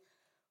continued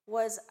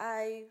was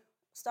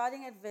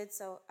starting at WITS,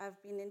 so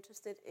I've been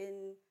interested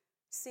in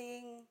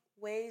seeing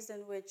ways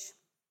in which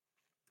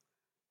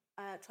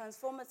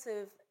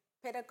transformative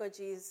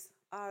pedagogies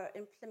are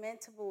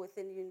implementable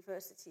within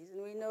universities.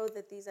 And we know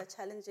that these are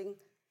challenging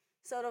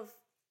sort of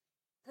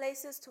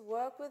places to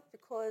work with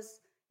because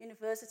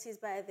universities,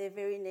 by their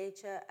very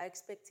nature, are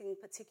expecting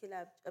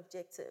particular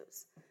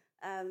objectives.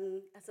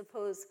 I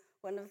suppose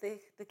one of the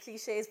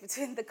cliches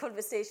between the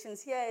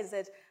conversations here is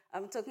that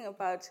I'm talking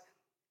about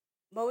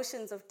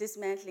motions of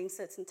dismantling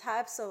certain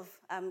types of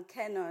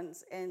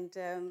canons, and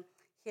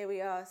here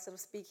we are sort of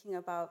speaking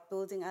about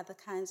building other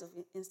kinds of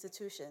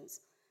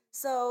institutions.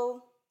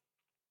 So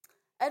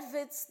at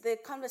WITS, the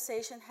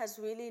conversation has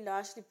really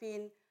largely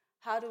been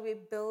how do we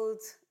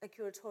build a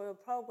curatorial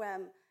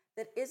program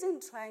that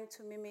isn't trying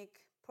to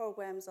mimic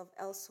programs of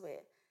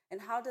elsewhere? And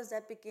how does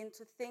that begin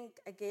to think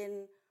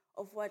again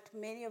of what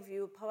many of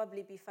you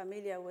probably be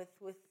familiar with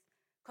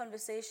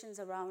conversations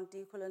around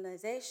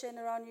decolonization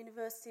around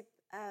university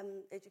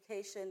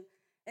education,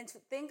 and to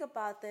think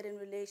about that in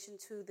relation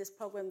to this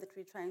program that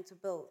we're trying to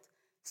build.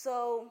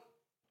 So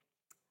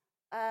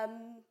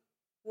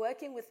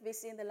working with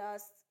BC in the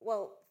last,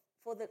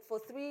 for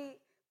 3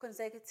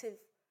 consecutive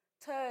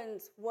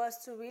turns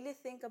was to really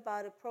think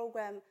about a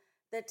program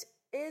that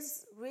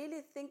is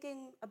really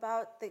thinking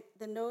about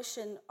the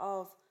notion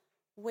of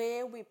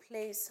where we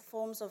place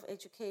forms of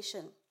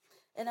education.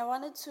 And I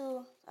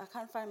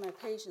can't find my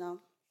page now,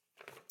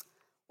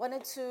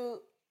 wanted to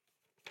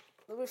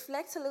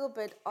reflect a little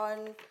bit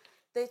on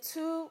the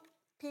 2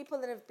 people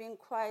that have been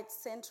quite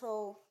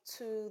central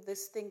to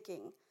this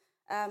thinking.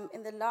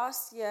 In the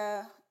last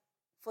year,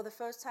 for the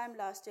first time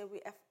last year,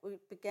 we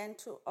began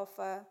to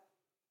offer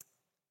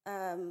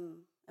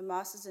a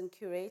master's in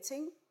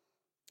curating.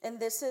 And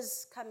this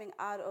is coming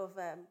out of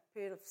a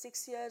period of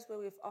 6 years where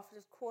we've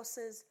offered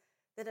courses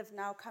that have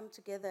now come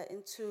together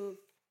into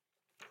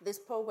this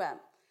program.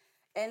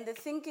 And the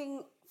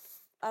thinking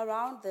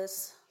around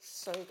this,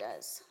 sorry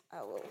guys,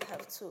 I will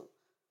have to,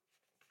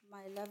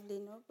 my lovely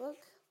notebook.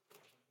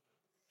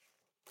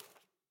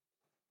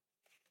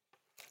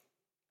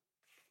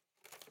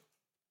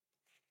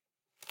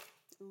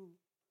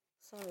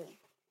 Sorry.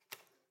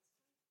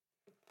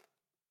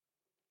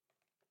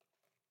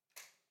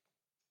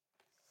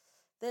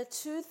 There are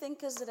 2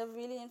 thinkers that have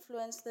really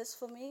influenced this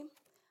for me.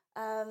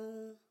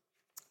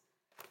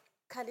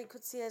 Kali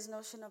Kutsia's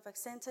notion of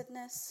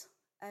accentedness,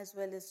 as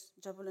well as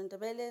Jabulo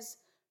Ndebele's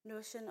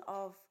notion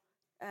of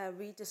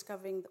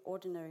rediscovering the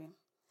ordinary.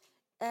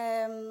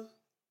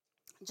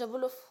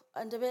 Jabulo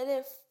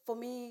Ndebele, for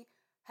me,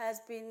 has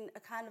been a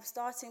kind of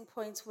starting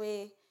point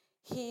where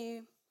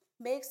he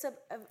makes a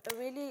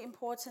really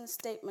important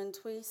statement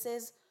where he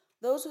says,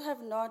 those who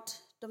have not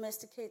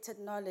domesticated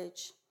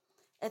knowledge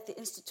at the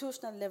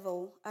institutional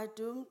level are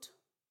doomed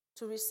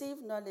to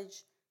receive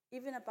knowledge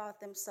even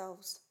about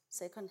themselves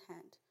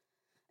secondhand.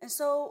 And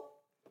so,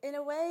 in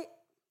a way,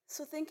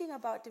 so thinking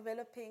about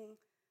developing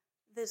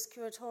this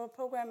curatorial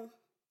program,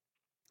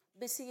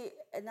 BC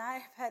and I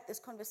have had this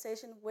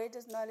conversation, where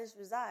does knowledge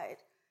reside?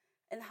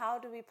 And how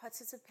do we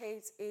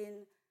participate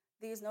in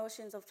these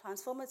notions of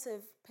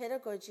transformative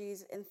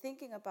pedagogies and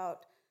thinking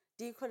about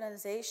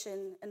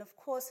decolonization? And of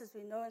course, as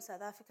we know in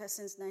South Africa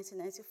since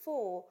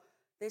 1994,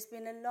 there's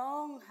been a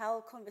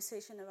long-held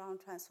conversation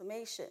around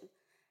transformation.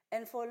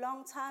 And for a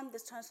long time,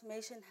 this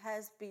transformation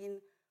has been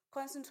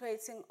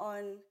concentrating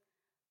on,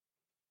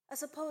 I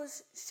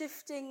suppose,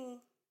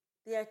 shifting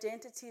the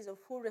identities of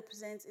who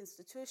represents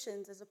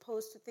institutions as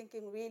opposed to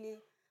thinking really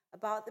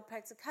about the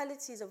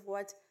practicalities of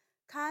what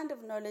kind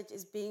of knowledge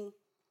is being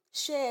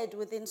shared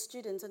within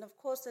students. And of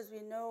course, as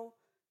we know,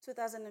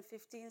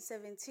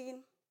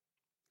 2015-17,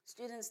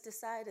 students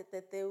decided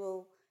that they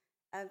will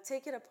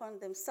take it upon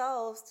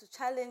themselves to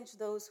challenge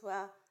those who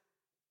are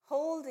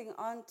holding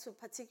on to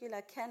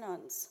particular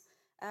canons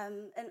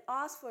and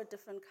ask for a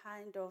different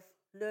kind of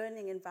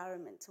learning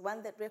environment,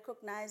 one that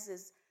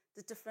recognizes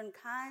the different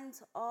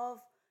kinds of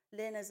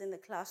learners in the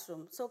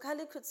classroom. So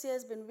Kali Kutsia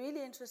has been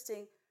really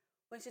interesting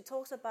when she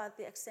talks about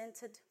the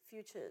accented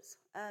futures.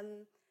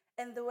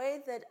 And the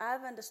way that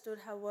I've understood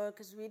her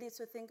work is really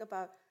to think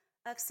about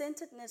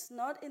accentedness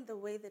not in the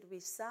way that we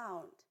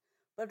sound,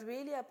 but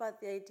really about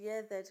the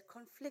idea that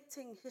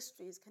conflicting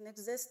histories can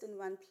exist in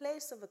one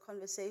place of a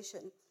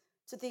conversation,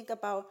 to think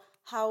about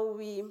how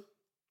we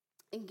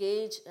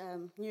engage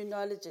new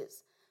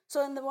knowledges.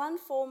 So in the one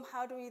form,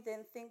 how do we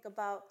then think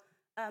about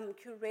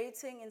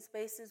curating in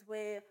spaces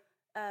where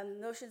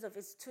notions of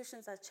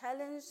institutions are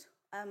challenged,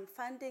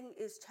 funding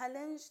is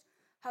challenged?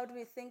 How do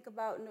we think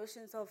about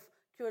notions of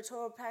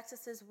curatorial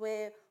practices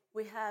where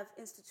we have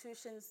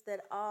institutions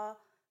that are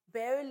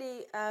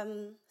barely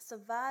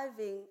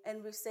surviving,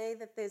 and we say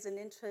that there's an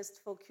interest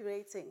for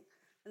curating?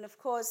 And of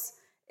course,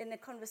 in a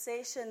conference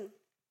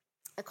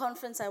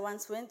I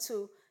once went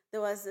to,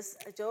 there was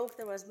a joke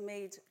that was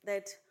made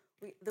that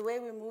the way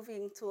we're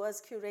moving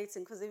towards curating,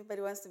 because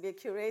everybody wants to be a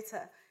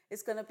curator,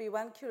 it's going to be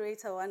one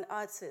curator, one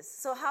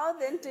artist. So how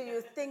then do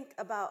you think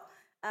about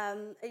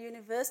a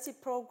university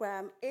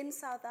program in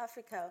South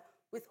Africa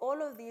with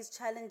all of these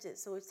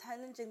challenges? So we're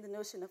challenging the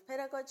notion of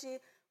pedagogy,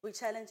 we're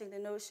challenging the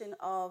notion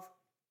of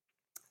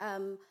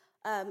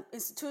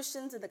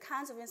institutions and the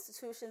kinds of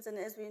institutions, and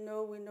as we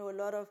know a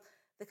lot of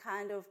the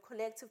kind of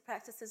collective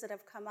practices that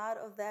have come out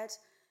of that,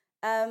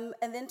 and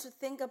then to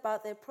think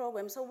about their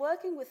program. So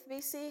working with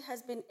VC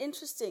has been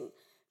interesting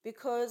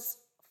because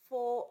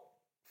for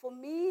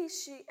me,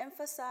 she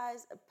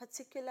emphasized a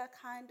particular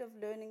kind of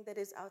learning that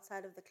is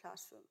outside of the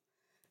classroom.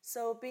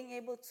 So being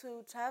able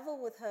to travel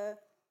with her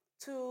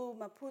to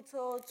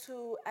Maputo,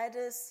 to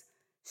Addis,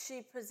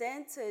 she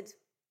presented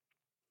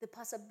the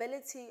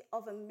possibility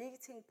of a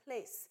meeting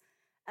place,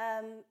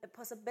 a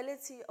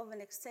possibility of an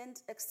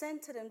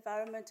accented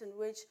environment in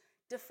which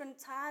different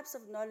types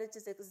of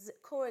knowledges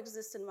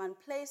coexist in one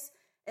place,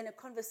 and a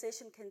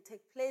conversation can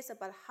take place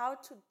about how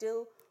to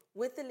deal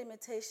with the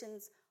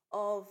limitations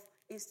of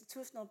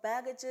institutional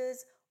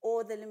baggages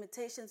or the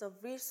limitations of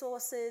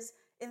resources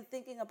in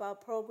thinking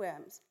about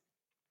programs.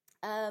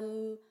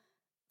 Today,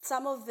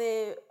 some of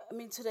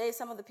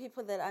the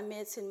people that I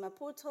met in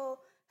Maputo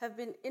have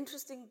been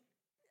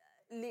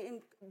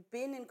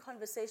been in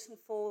conversation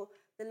for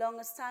the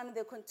longest time.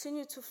 They'll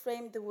continue to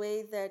frame the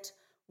way that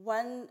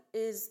one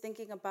is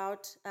thinking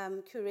about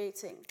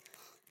curating.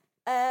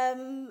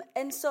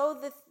 And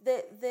so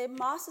the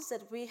masters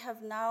that we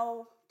have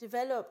now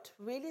developed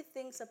really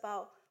thinks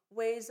about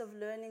ways of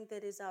learning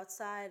that is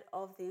outside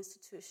of the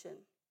institution.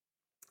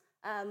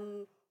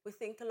 We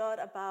think a lot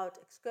about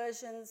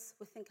excursions.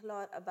 We think a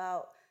lot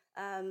about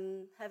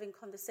having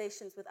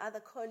conversations with other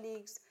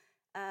colleagues.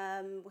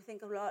 We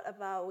think a lot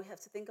about, we have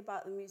to think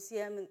about the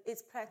museum and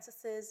its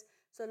practices.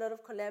 So a lot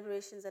of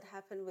collaborations that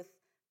happen with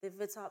the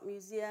Wits Art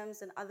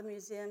museums and other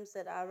museums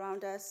that are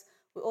around us.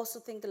 We also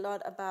think a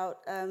lot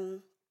about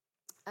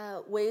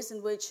ways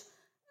in which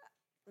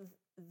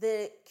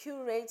the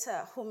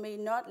curator who may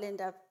not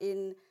end up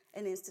in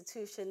an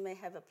institution may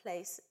have a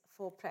place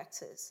for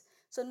practice.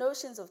 So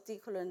notions of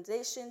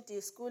decolonization,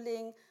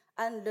 de-schooling,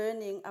 and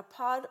learning are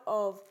part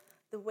of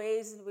the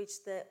ways in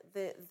which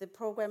the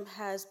program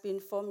has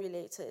been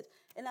formulated.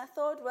 And I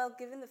thought, well,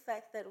 given the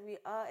fact that we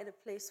are at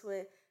a place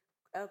where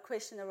a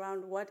question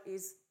around what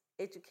is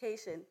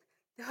education,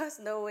 there was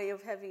no way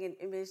of having an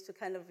image to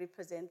kind of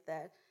represent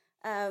that.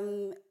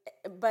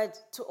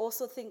 But to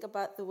also think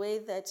about the way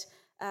that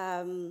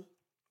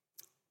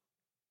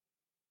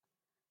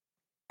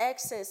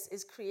access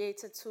is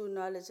created to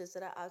knowledges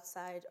that are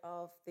outside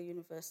of the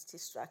university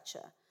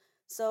structure.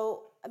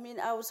 So,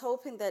 I was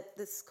hoping that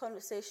this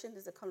conversation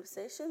is a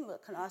conversation where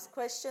we can ask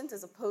questions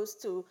as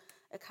opposed to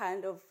a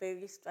kind of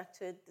very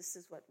structured, this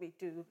is what we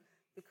do,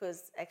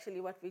 because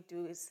actually what we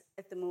do is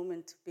at the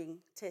moment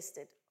being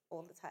tested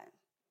all the time.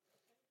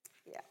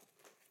 Yeah.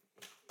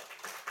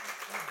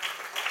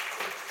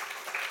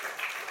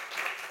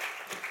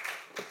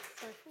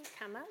 So if you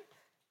come up,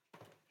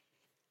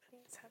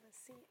 please have a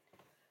seat.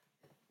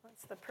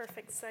 That's the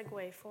perfect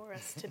segue for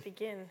us to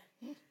begin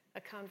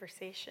a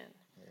conversation.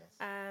 Yes.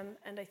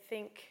 And I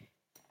think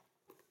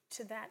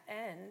to that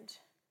end,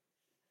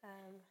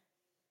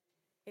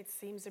 it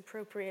seems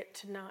appropriate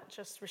to not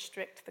just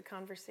restrict the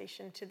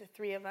conversation to the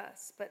three of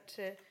us, but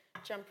to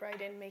jump right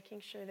in,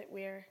 making sure that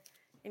we're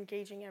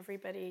engaging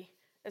everybody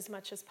as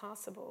much as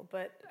possible.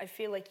 But I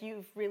feel like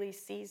you've really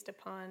seized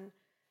upon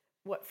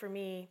what for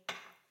me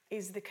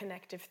is the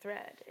connective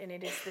thread, and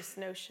it is this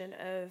notion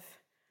of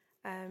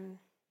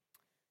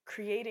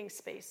creating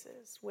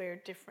spaces where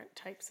different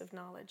types of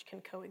knowledge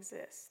can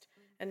coexist,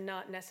 and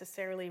not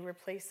necessarily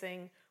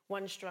replacing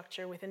one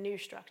structure with a new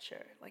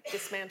structure, like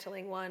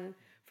dismantling one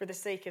for the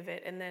sake of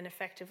it and then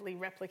effectively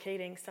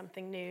replicating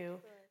something new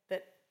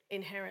that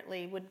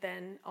inherently would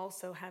then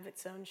also have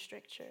its own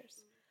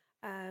strictures.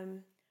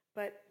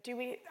 But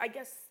I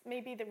guess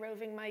maybe the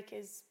roving mic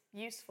is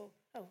useful.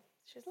 Oh,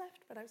 she's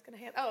left, but I was going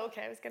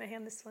to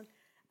hand this one.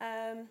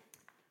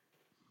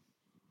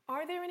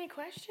 Are there any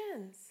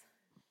questions?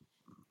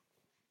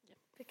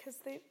 Because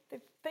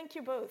thank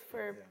you both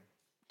for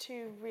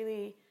two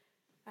really,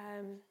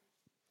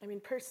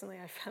 personally,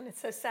 I found it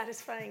so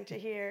satisfying to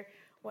hear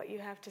what you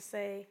have to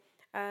say,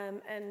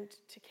 and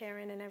to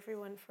Karen and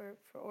everyone for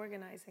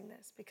organizing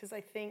this, because I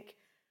think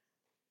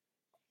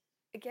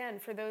again,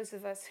 for those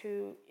of us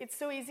who, it's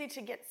so easy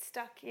to get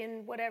stuck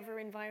in whatever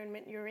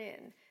environment you're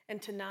in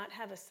and to not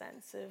have a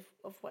sense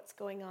of what's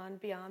going on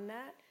beyond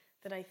that,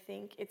 that I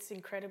think it's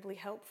incredibly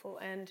helpful.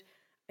 And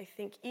I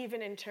think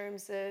even in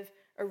terms of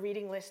a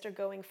reading list or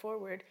going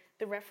forward,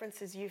 the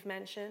references you've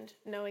mentioned,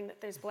 knowing that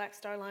there's Black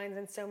Star Lines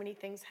and so many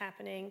things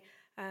happening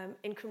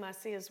in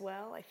Kumasi as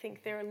well, I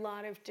think there are a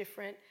lot of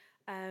different,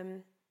 I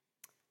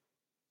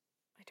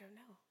don't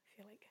know, I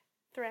feel like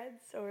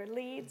threads or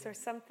leads or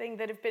something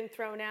that have been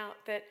thrown out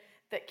that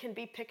can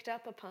be picked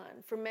up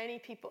upon for many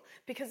people.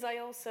 Because I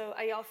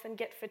often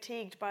get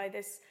fatigued by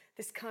this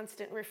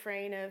constant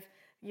refrain of,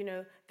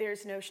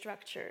 there's no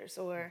structures,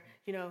 or,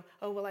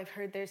 oh, well, I've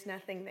heard there's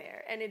nothing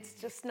there. And it's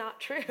just not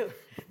true,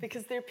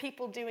 because there are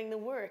people doing the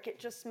work. It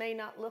just may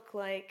not look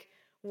like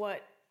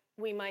what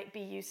we might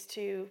be used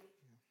to,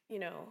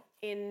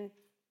 in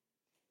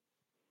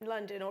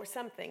London or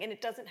something. And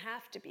it doesn't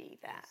have to be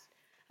that.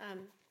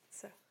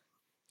 So.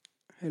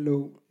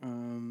 Hello.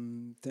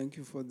 Thank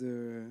you for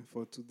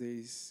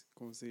today's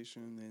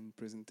conversation and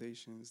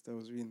presentations. That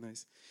was really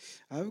nice.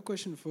 I have a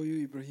question for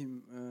you,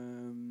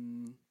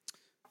 Ibrahim.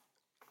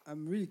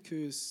 I'm really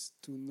curious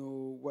to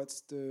know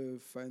what's the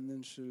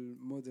financial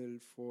model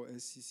for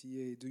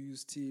SCCA. Do you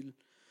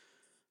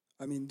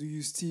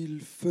still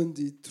fund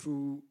it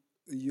through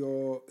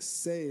your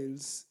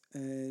sales,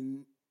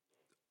 and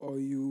are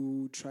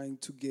you trying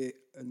to get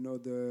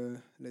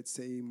another, let's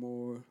say,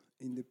 more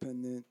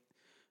independent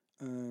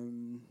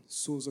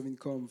source of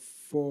income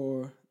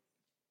for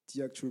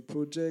the actual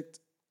project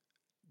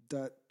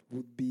that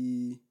would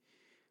be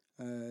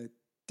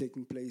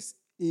taking place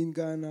in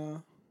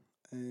Ghana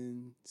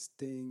and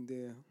staying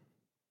there?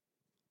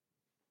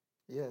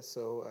 Yeah,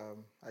 so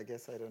I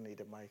guess I don't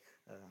need a mic.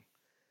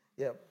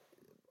 Yeah,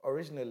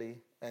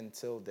 originally,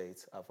 until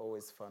date, I've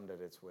always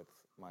funded it with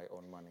my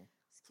own money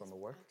from the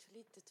work.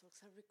 Actually, the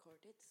talks are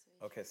recorded.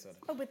 So Okay, so...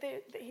 Oh, but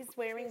he's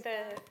wearing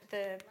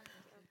the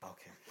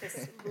Okay.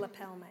 this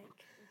lapel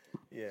mic.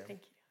 Yeah.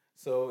 Thank you.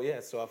 So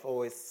I've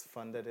always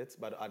funded it,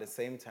 but at the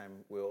same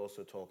time, we're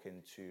also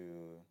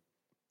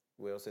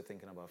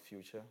thinking about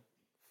future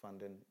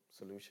funding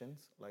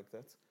solutions like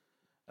that.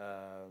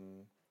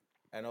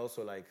 And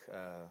also,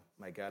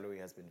 my gallery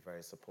has been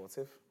very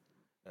supportive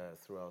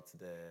throughout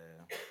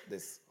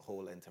this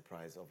whole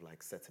enterprise of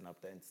setting up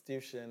the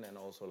institution, and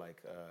also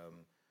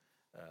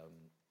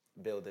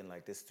building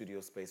this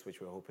studio space,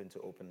 which we're hoping to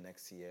open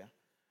next year.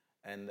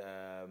 And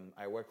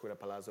I work with a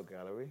Palazzo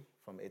Gallery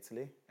from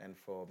Italy, and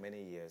for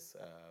many years,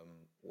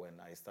 when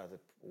I started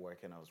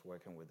working, I was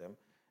working with them,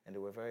 and they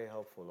were very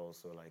helpful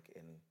also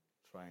in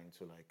trying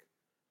to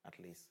at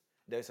least,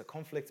 there's a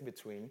conflict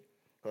between,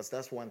 because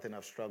that's one thing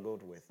I've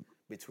struggled with,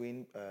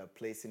 between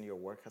placing your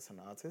work as an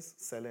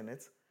artist, selling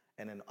it,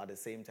 and then at the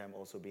same time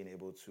also being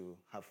able to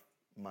have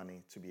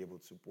money to be able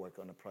to work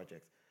on a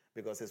project.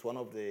 Because it's one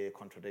of the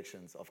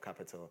contradictions of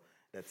capital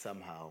that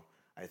somehow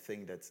I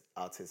think that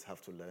artists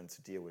have to learn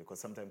to deal with. Because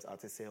sometimes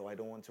artists say, oh, I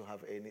don't want to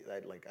have any,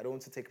 I don't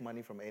want to take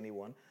money from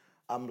anyone.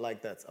 I'm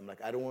like that. I'm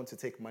like, I don't want to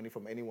take money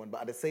from anyone.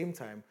 But at the same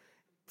time,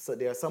 so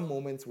there are some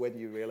moments when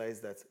you realize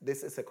that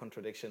this is a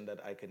contradiction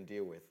that I can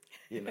deal with,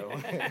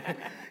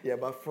 Yeah,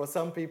 but for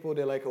some people,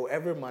 they're like, oh,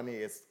 every money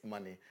is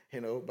money,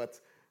 But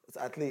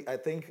at least I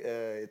think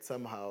it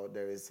somehow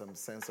there is some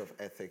sense of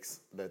ethics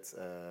that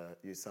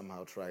you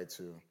somehow try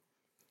to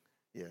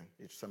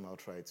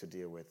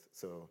deal with.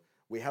 So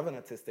we have an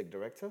artistic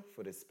director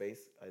for this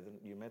space.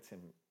 You met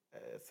him,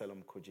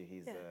 Selam Koji.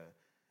 He's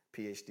a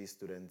PhD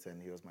student,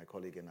 and he was my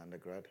colleague in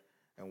undergrad.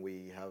 And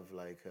we have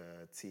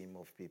a team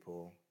of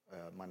people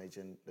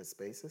managing the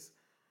spaces.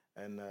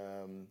 And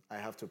I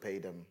have to pay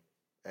them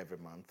every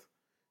month.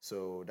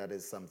 So that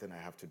is something I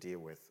have to deal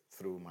with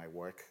through my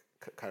work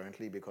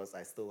currently, because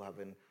I still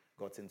haven't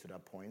gotten to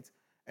that point.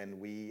 And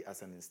we,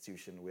 as an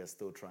institution, we are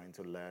still trying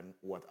to learn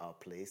what our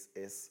place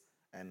is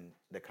and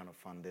the kind of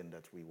funding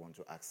that we want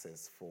to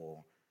access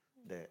for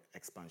the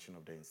expansion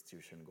of the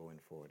institution going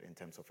forward in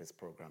terms of its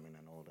programming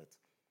and all that.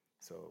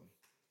 So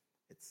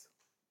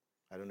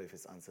I don't know if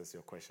it answers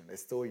your question.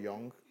 It's still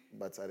young,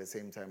 but at the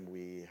same time,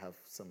 we have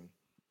some,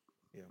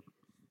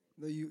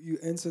 No, you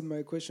answered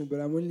my question, but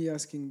I'm only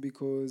asking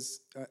because,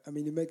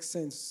 it makes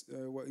sense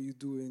what you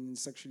do, and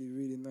it's actually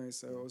really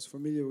nice. I was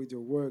familiar with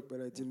your work,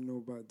 but I didn't know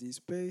about this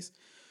space.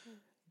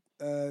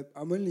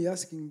 I'm only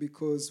asking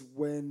because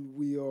when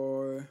we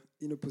are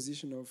in a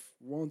position of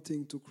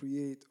wanting to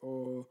create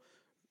or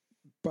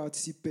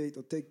participate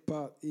or take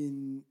part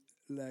in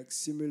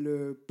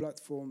similar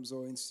platforms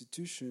or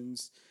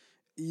institutions,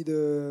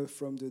 either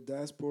from the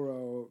diaspora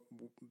or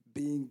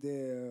being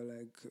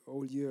there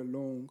all year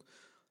long,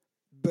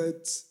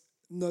 but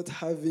not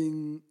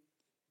having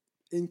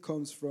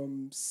incomes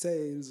from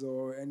sales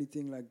or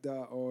anything like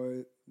that,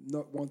 or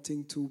not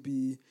wanting to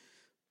be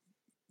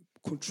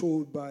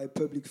controlled by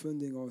public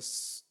funding or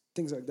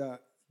things like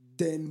that,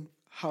 then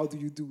how do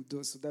you do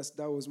those? So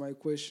that was my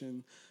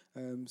question.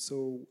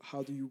 So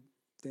how do you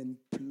then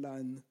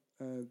plan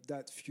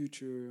that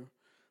future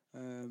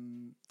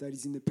that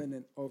is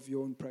independent of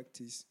your own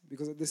practice?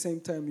 Because at the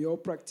same time, your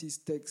practice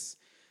takes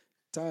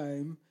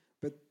time,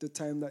 but the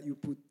time that you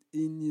put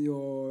in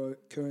your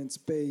current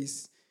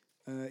space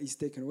is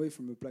taken away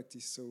from the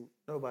practice. So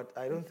No, but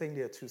I don't think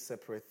they are two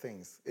separate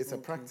things. It's a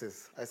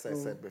practice, as I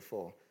said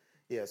before.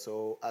 Yeah,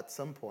 so at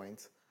some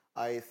point,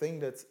 I think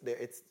that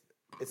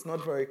it's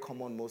not very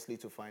common mostly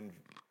to find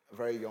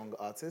very young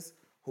artists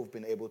who've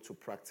been able to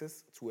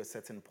practice to a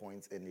certain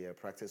point in their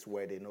practice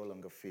where they no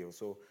longer feel.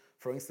 So,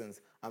 for instance,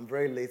 I'm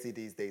very lazy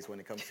these days when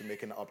it comes to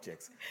making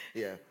objects.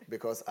 Yeah,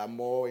 because I'm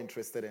more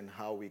interested in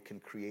how we can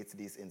create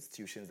these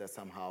institutions that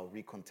somehow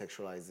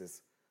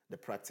recontextualizes the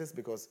practice,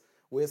 because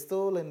we're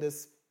still in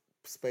this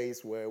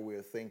space where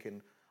we're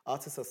thinking,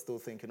 artists are still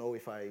thinking, oh,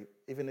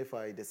 even if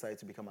I decide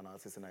to become an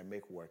artist and I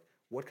make work,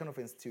 what kind of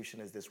institution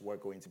is this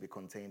work going to be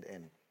contained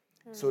in?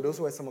 So those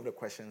were some of the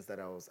questions that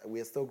we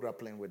are still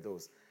grappling with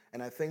those.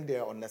 And I think they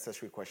are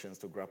unnecessary questions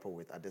to grapple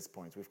with at this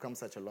point. We've come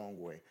such a long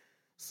way.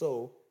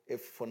 So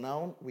if for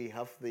now we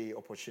have the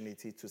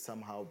opportunity to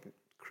somehow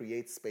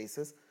create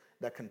spaces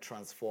that can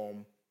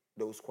transform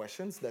those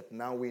questions, that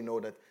now we know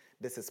that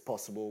this is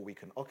possible, we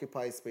can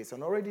occupy space.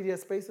 And already there are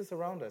spaces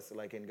around us,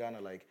 like in Ghana,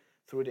 like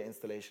through the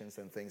installations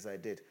and things I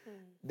did.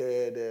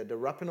 The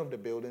wrapping of the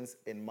buildings,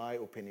 in my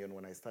opinion,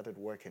 when I started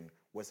working,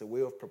 was a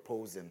way of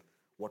proposing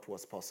what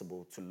was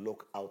possible to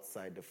look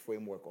outside the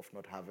framework of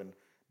not having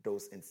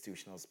those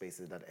institutional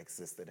spaces that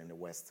existed in the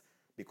West,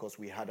 because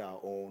we had our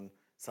own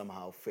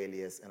somehow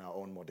failures and our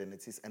own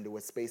modernities, and there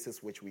were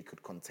spaces which we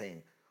could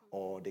contain,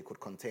 or they could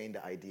contain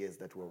the ideas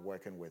that we're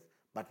working with.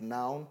 But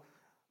now,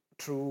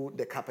 through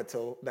the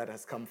capital that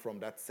has come from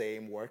that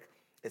same work,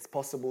 it's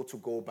possible to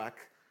go back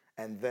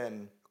and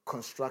then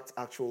construct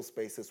actual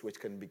spaces which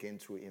can begin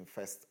to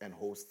infest and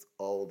host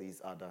all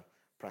these other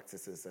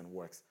practices and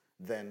works.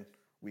 Then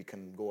we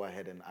can go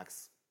ahead and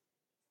ask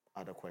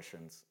other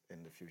questions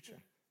in the future.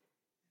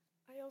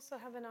 I also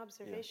have an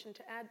observation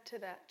to add to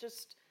that,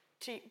 just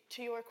to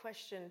your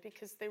question,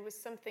 because there was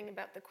something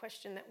about the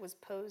question that was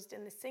posed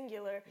in the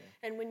singular.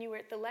 And when you were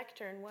at the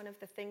lectern, one of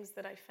the things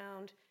that I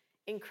found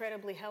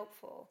incredibly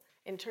helpful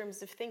in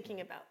terms of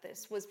thinking about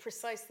this was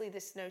precisely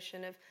this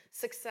notion of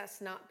success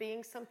not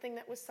being something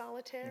that was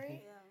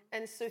solitary.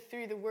 And so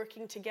through the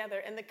working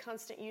together and the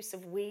constant use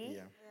of we,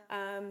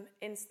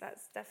 and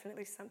that's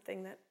definitely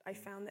something that I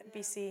found that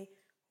BC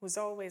was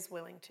always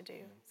willing to do.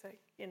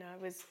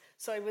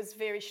 So, I was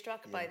very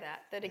struck by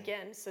that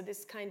again, so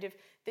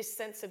this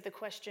sense of the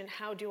question,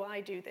 how do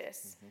I do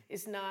this,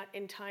 is not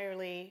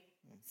entirely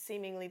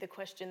seemingly the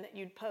question that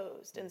you'd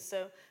posed. And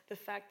so the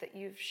fact that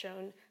you've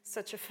shown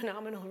such a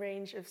phenomenal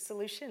range of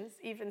solutions,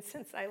 even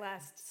since I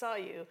last saw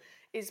you,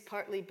 is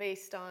partly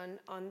based on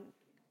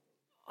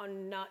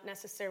not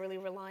necessarily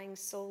relying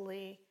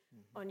solely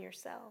on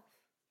yourself.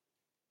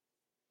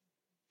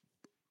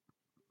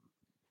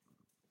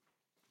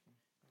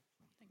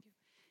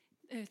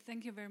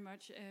 Thank you very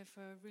much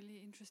for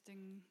really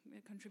interesting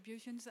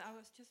contributions. I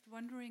was just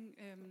wondering,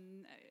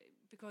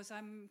 because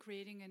I'm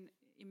creating an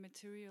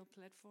immaterial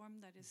platform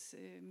that is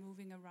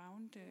moving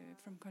around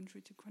from country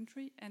to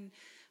country, and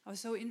I was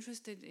so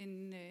interested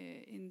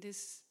in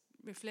this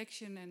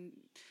reflection and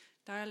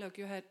dialogue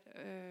you had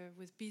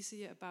with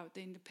BC about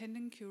the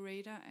independent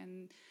curator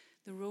and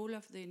the role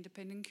of the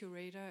independent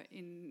curator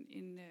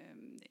in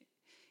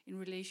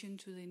relation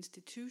to the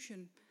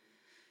institution.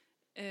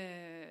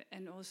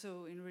 And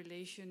also in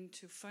relation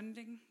to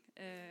funding,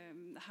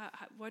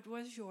 what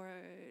was your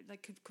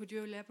Could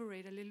you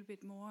elaborate a little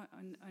bit more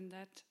on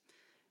that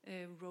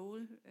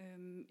role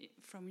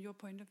from your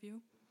point of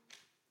view?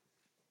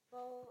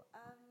 Well,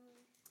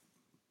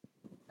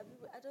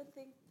 I don't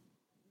think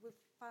we've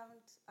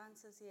found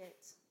answers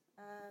yet,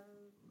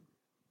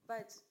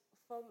 but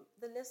from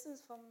the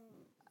lessons from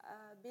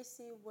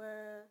BC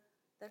were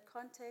that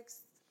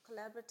context,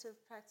 collaborative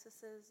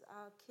practices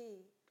are key.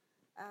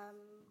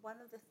 One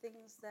of the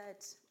things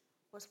that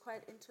was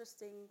quite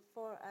interesting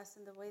for us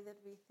in the way that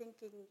we're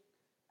thinking,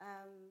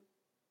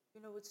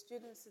 with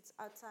students, it's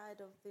outside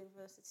of the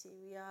university.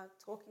 We are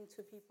talking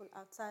to people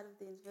outside of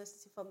the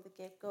university from the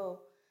get-go.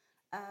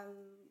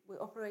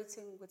 We're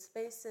operating with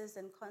spaces,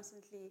 and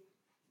constantly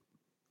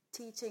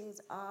teachings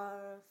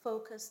are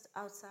focused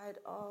outside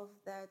of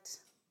that,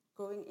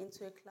 going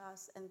into a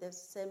class and there's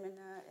a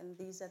seminar and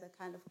these are the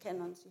kind of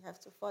canons you have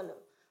to follow.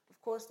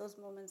 Of course, those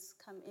moments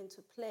come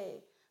into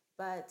play,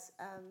 but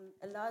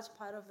a large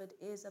part of it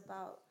is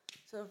about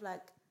sort of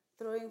like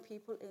throwing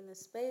people in a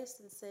space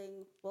and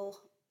saying, well,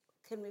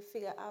 can we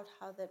figure out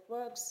how that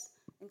works,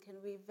 and can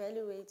we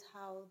evaluate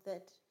how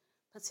that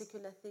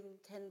particular thing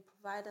can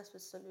provide us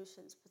with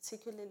solutions?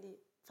 Particularly,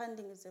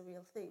 funding is a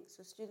real thing.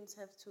 So students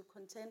have to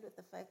contend with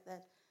the fact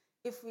that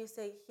if we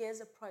say, here's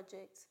a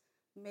project,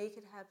 make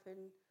it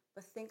happen,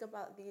 but think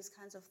about these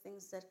kinds of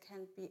things that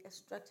can be a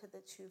structure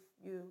that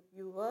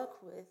you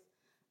work with.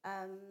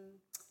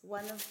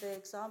 One of the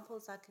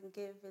examples I can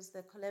give is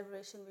the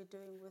collaboration we're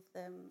doing with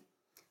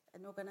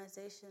an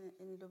organization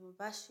in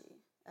Lubumbashi,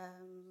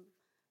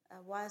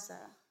 WAZA,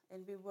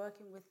 and we're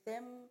working with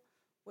them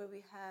where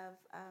we have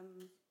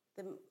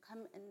them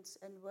come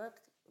and work.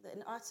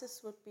 An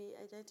artist would be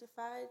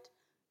identified.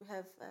 We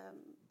have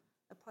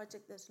a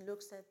project that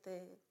looks at the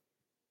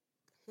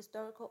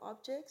historical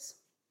objects.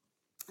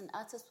 And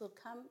artists will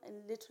come,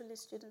 and literally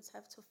students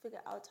have to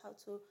figure out how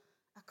to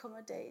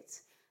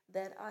accommodate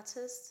that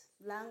artist.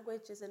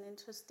 Language is an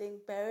interesting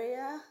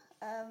barrier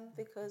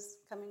because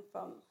coming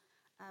from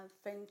a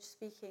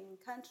French-speaking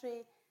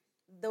country,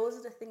 those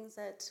are the things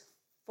that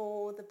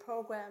for the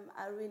program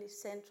are really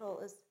central,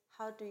 is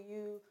how do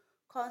you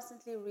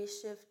constantly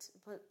reshift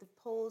the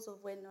poles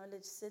of where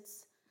knowledge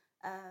sits,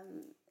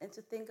 and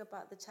to think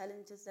about the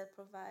challenges that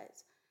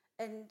provides.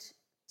 And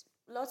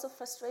lots of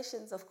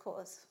frustrations, of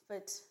course,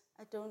 but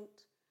I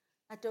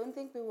don't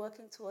think we're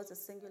working towards a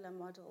singular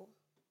model.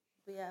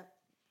 We are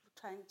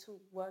trying to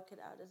work it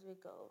out as we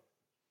go.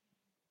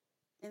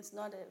 It's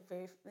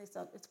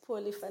it's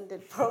poorly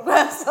funded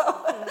program,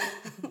 so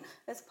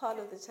that's part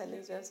of the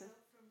challenge.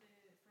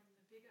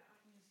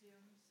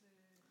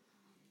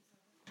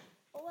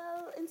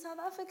 Well, in South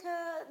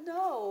Africa,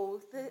 no.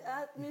 The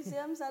art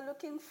museums are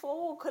looking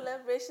for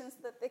collaborations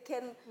that they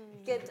can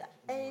get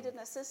aid and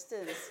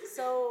assistance.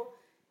 So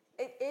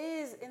it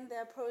is in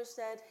the approach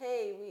that,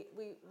 hey,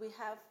 we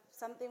have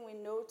something we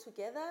know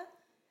together,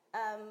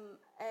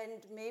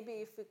 and maybe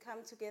if we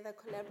come together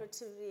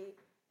collaboratively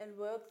and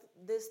work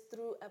this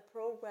through a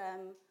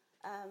program,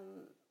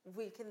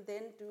 we can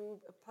then do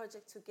a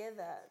project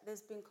together.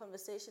 There's been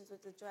conversations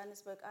with the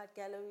Johannesburg Art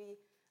Gallery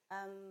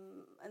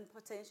and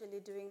potentially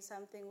doing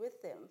something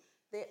with them.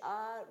 They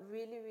are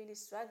really, really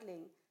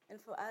struggling.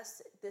 And for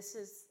us, this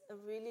is a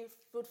really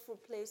fruitful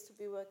place to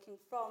be working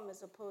from,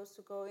 as opposed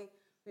to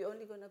we're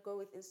only going to go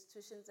with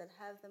institutions that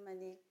have the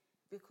money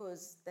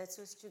because that's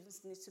where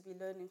students need to be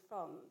learning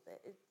from.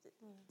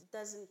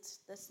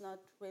 That's not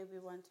where we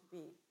want to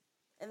be.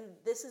 And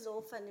this is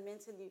all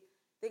fundamentally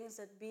things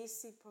that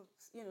BC,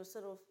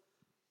 sort of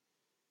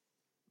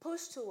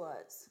push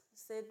towards.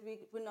 Said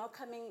we're not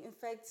coming, in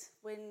fact,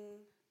 when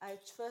I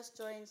first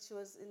joined, she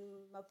was in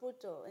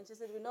Maputo, and she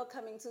said, we're not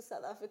coming to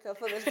South Africa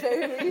for that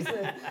very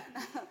reason.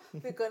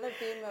 We're going to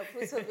be in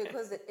Maputo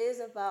because it is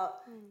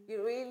about,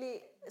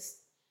 the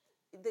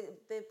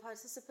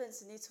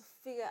participants need to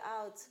figure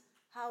out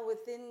how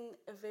within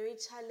a very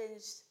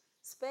challenged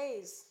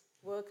space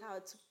work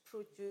out to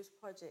produce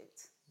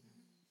projects.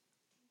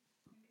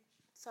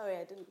 Sorry,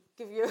 I didn't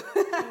give you...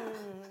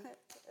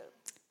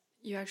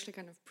 You actually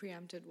kind of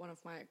preempted one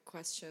of my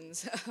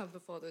questions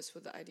before this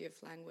with the idea of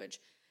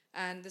language.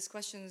 And this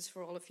question is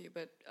for all of you,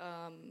 but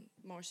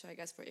more so, I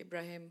guess, for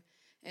Ibrahim,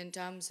 in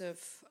terms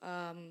of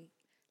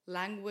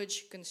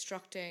language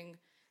constructing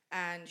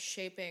and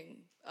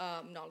shaping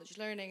knowledge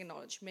learning and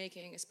knowledge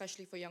making,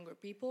 especially for younger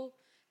people.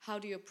 How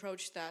do you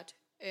approach that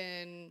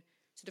in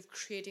sort of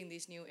creating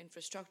these new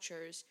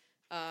infrastructures?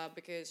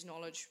 Because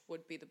knowledge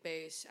would be the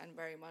base and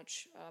very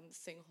much the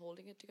thing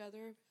holding it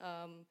together,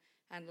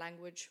 and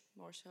language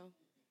more so.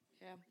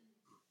 Yeah.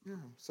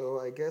 So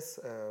I guess,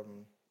 I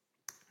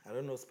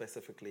don't know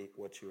specifically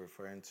what you're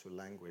referring to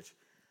language.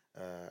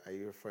 Are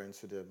you referring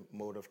to the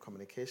mode of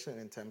communication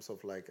in terms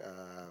of like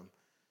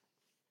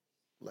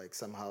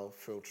somehow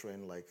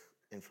filtering like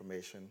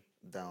information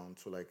down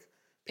to like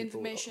people,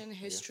 information,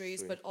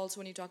 histories, but also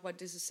when you talk about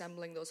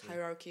disassembling those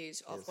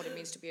hierarchies of what it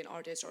means to be an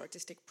artist or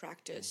artistic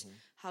practice,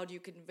 how do you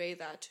convey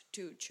that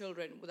to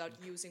children without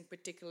using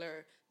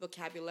particular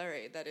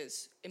vocabulary that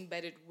is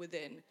embedded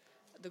within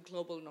the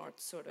global north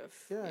sort of?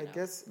 I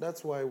guess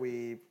that's why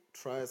we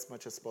try as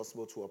much as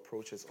possible to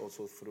approach it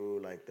also through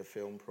like the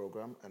film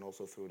program and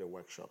also through the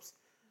workshops,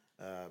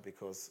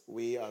 because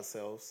we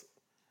ourselves,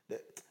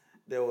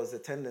 there was a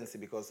tendency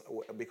because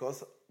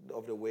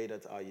of the way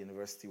that our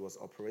university was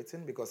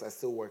operating, because I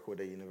still work with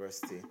the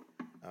university,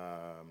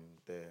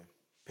 the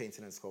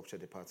painting and sculpture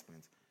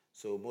department.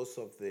 So most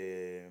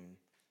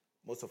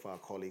of our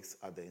colleagues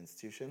at the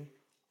institution,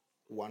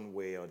 one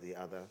way or the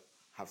other,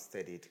 have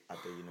studied at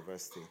the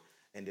university,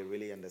 and they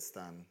really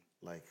understand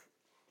like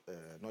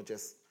not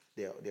just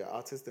they're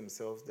artists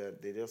themselves,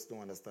 that they just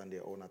don't understand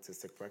their own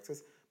artistic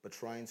practice, but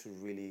trying to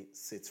really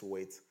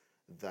situate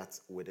that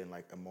within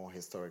like a more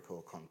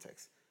historical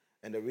context.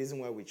 And the reason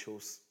why we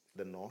chose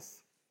the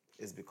North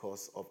is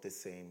because of the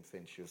same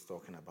thing she was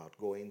talking about,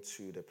 going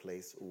to the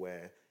place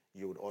where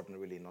you would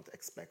ordinarily not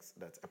expect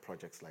that a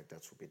project like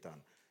that would be done,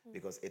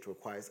 because it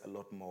requires a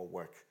lot more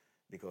work,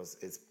 because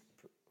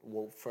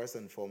first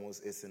and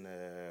foremost,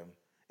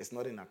 it's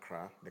not in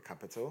Accra, the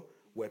capital,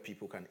 where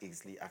people can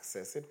easily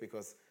access it,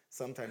 because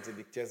sometimes it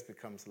just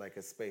becomes like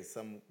a space.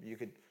 You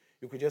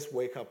could just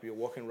wake up, you're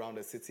walking around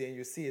the city and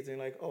you see it and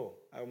you're like, oh,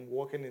 I'm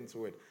walking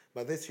into it.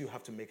 But this, you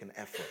have to make an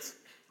effort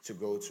to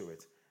go to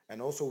it.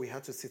 And also we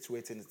had to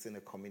situate it in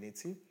a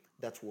community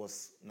that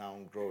was now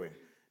growing.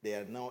 They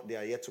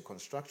are yet to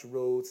construct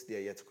roads, they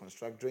are yet to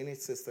construct drainage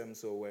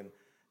systems. So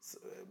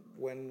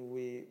when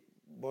we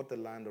bought the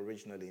land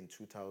originally in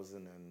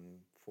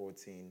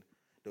 2014,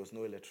 there was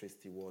no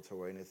electricity, water,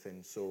 or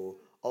anything. So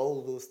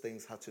all those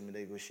things had to be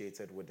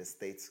negotiated with the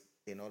state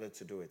in order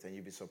to do it. And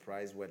you'd be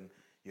surprised when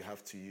you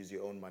have to use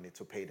your own money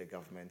to pay the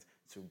government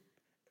to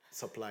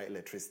supply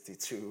electricity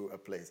to a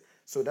place.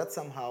 So that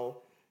somehow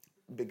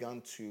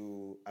began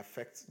to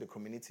affect the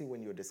community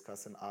when you're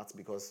discussing art,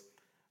 because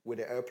with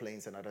the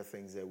airplanes and other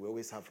things, we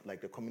always have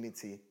like the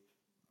community.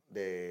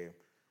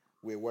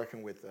 We're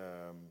working with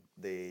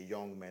the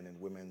young men and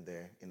women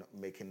there in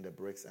making the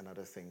bricks and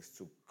other things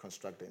to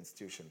construct the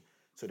institution.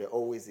 So there are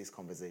always these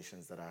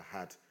conversations that are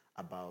had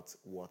about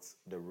what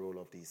the role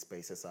of these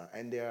spaces are.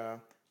 And they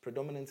are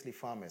predominantly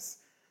farmers.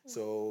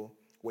 So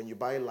when you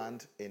buy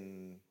land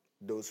in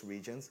those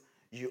regions,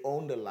 you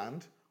own the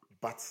land,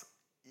 but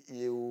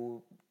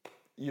you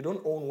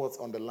don't own what's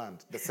on the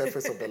land, the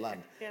surface of the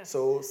land. Yeah.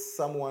 So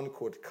someone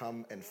could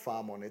come and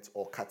farm on it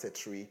or cut a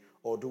tree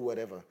or do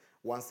whatever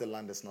once the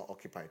land is not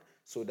occupied.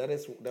 So that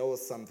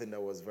was something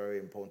that was very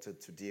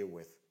important to deal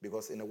with,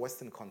 because in a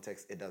Western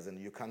context,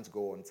 you can't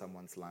go on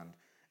someone's land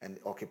and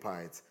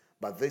occupy it.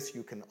 But this,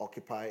 you can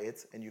occupy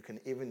it and you can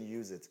even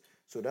use it.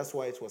 So that's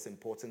why it was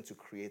important to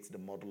create the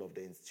model of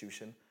the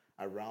institution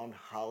around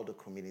how the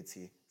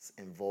community's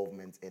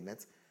involvement in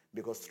it,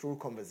 because through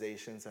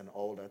conversations and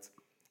all that,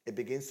 it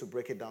begins to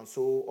break it down.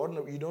 So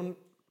you don't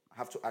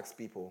have to ask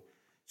people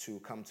to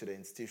come to the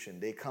institution.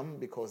 They come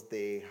because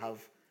they have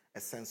a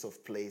sense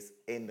of place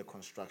in the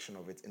construction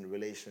of it in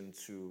relation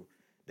to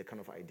the kind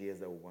of ideas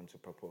that we want to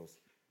propose.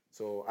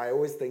 So I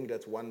always think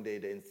that one day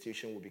the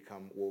institution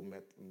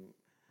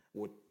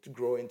would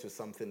grow into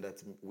something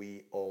that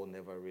we all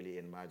never really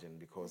imagined,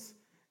 because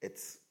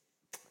it's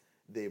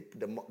the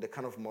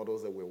kind of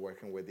models that we're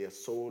working with, they're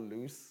so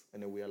loose,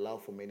 and then we allow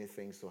for many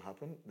things to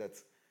happen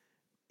that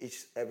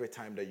every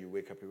time that you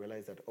wake up, you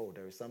realize that, oh,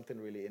 there is something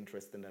really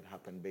interesting that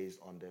happened based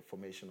on the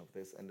formation of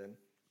this, and then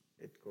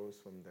it goes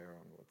from there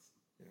onwards.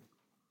 Yeah.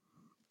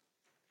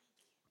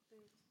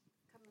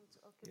 Coming to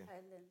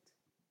occupy land.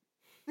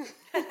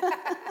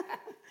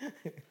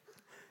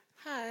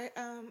 Hi,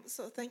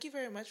 so thank you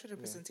very much for the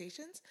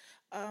presentations.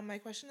 My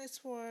question is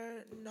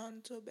for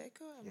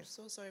Nontobeko. I'm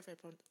so sorry if I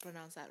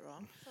pronounced that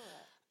wrong.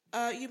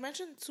 You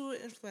mentioned 2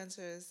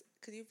 influencers.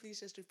 Could you please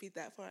just repeat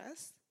that for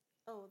us?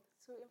 Oh,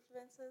 2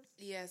 influencers?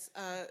 Yes,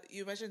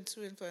 you mentioned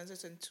 2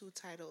 influencers and 2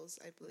 titles,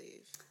 I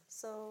believe.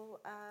 So,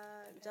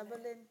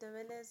 Jabalin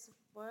Dewele's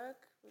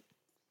work,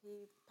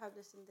 he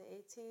published in the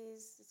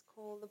 80s.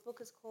 The book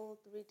is called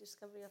The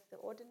Rediscovery of the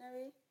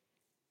Ordinary.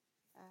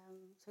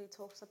 So he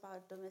talks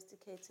about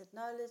domesticated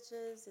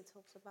knowledges, he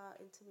talks about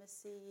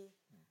intimacy,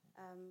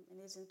 and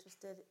he's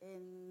interested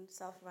in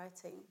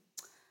self-writing.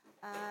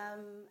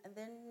 And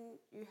then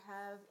you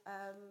have,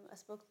 I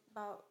spoke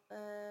about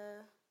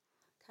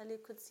Kali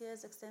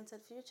Kutsia's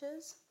Extended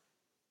Futures,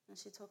 and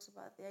she talks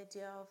about the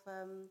idea of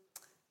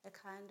a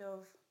kind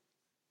of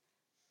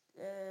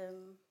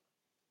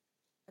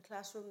a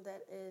classroom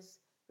that is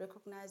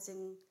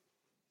recognizing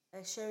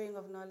a sharing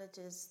of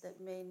knowledges that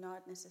may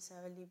not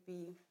necessarily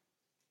be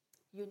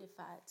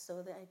unified.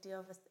 So the idea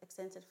of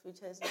extended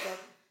futures is that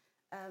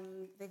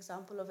the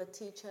example of a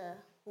teacher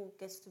who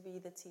gets to be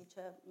the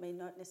teacher may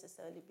not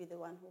necessarily be the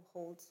one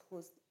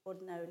who's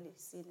ordinarily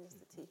seen as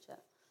the teacher.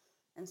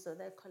 And so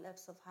that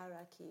collapse of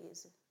hierarchy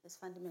is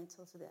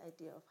fundamental to the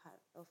idea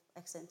of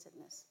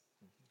accentedness.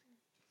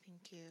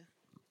 Thank you.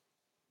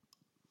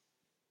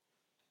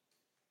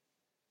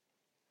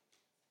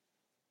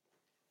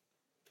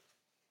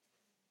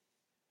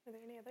 Are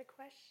there any other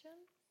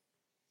questions?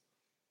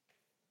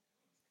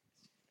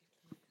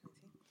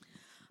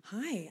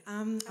 Hi,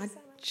 I'd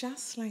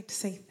just like to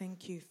say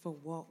thank you for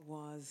what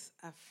was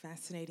a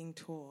fascinating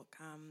talk.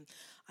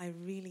 I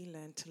really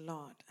learned a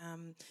lot.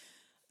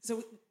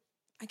 So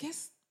I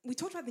guess we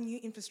talked about the new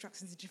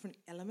infrastructures and different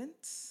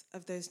elements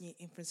of those new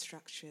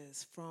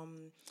infrastructures,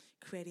 from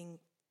creating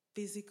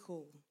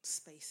physical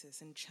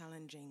spaces and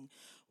challenging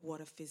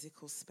what a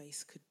physical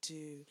space could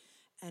do,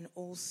 and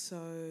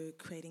also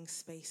creating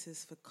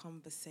spaces for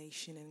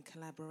conversation and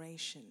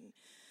collaboration.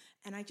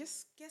 And I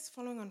just guess,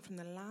 following on from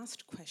the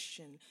last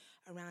question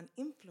around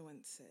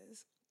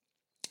influences,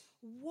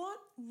 what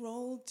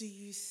role do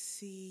you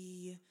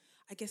see,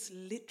 I guess,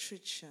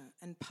 literature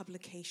and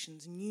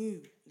publications,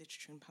 new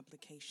literature and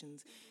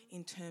publications,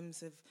 in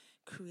terms of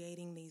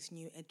creating these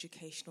new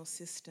educational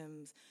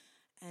systems,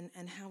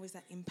 and how is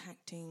that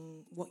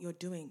impacting what you're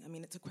doing? I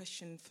mean, it's a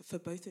question for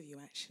both of you,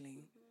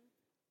 actually.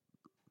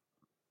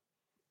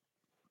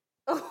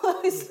 Oh,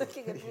 he's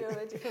looking at me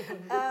already.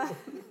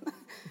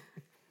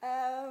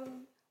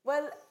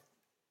 Well,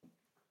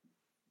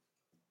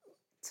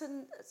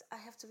 I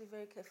have to be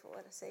very careful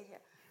what I say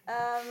here.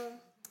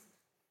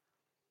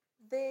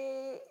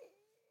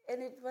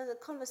 And it was a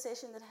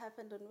conversation that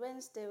happened on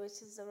Wednesday,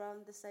 which is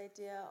around this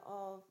idea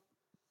of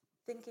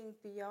thinking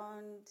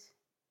beyond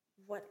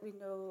what we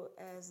know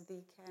as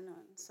the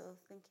canon. So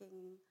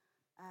thinking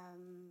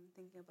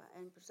about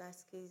Anne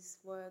Brzezinski's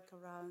work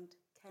around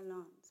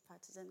canons,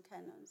 partisan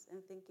canons,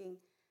 and thinking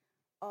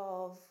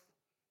of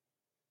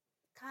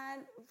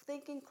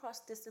thinking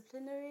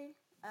cross-disciplinary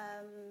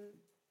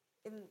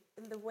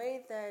in the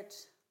way that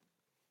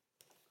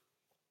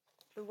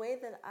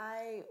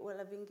I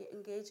have been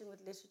engaging with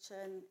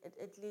literature, and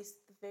at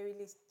least the very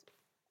least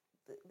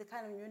the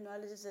kind of new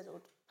knowledges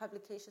or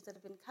publications that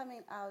have been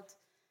coming out,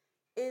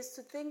 is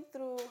to think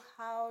through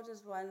how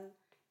does one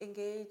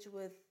engage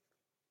with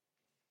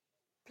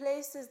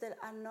places that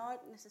are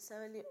not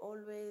necessarily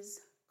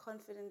always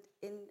confident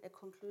in a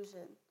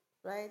conclusion,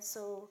 right?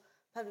 So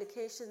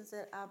publications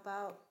that are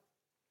about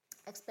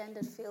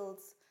expanded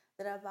fields,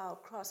 that are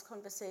about cross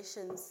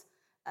conversations.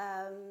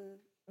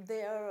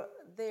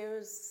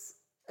 There's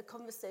a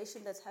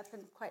conversation that's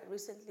happened quite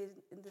recently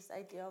in this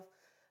idea of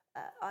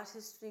art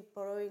history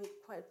borrowing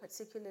quite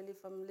particularly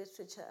from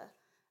literature,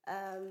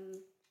 and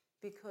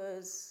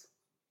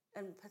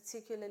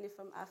particularly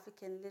from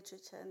African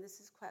literature, and this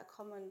is quite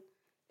common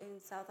in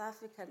South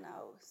Africa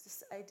now. It's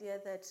this idea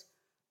that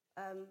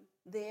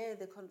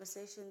the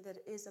conversation that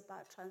is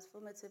about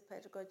transformative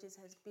pedagogies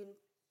has been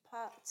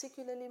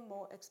particularly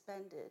more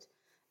expanded,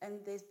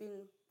 and there's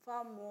been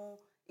far more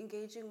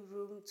engaging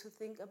room to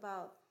think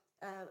about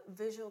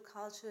visual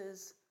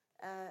cultures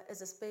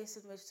as a space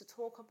in which to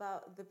talk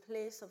about the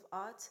place of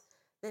art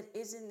that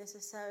isn't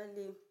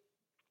necessarily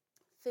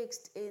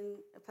fixed in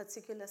a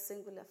particular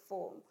singular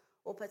form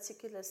or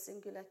particular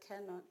singular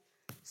canon.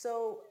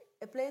 So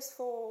a place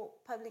for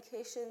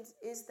publications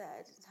is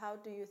that. How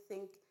do you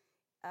think,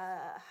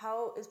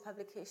 how is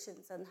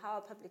publications and how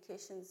are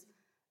publications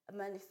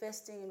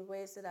manifesting in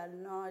ways that are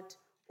not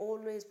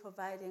always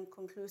providing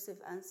conclusive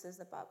answers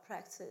about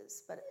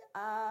practice, but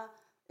are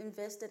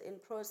invested in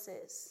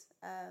process.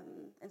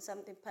 And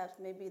something perhaps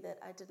maybe that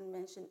I didn't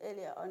mention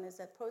earlier on is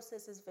that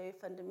process is very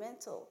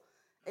fundamental.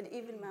 And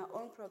even my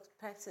own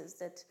practice,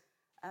 that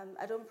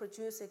I don't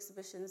produce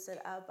exhibitions that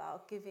are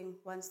about giving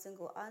one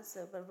single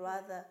answer, but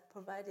rather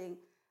providing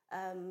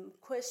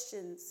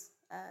questions,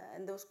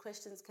 and those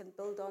questions can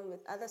build on with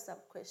other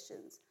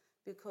sub-questions,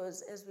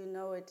 because as we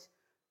know it,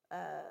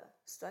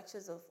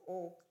 structures of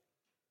all,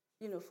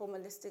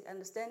 formalistic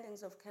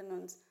understandings of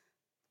canons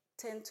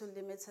tend to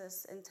limit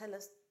us and tell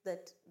us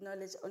that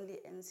knowledge only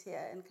ends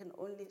here and can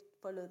only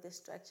follow this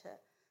structure.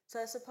 So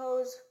I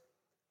suppose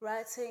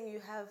writing, you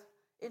have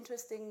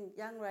interesting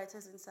young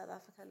writers in South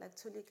Africa like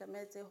Thuli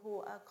Gamete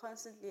who are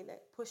constantly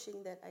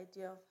pushing that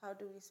idea of how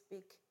do we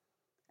speak.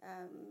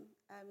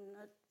 I'm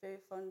not very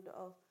fond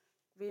of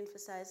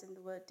re-emphasizing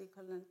the word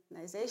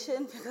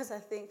decolonization because I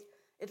think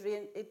it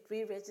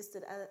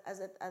re-registered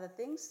as other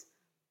things,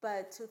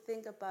 but to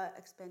think about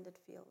expanded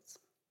fields.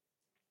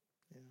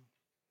 Yeah.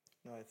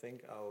 No, I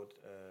think I would,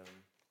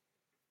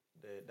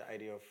 the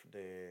idea of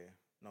the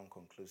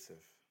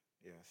non-conclusive,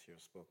 yes, you're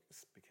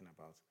speaking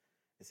about,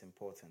 is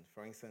important.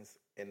 For instance,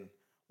 in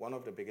one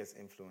of the biggest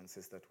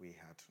influences that we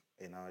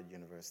had in our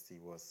university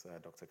was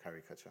Dr.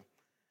 Caricature.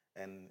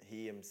 And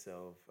he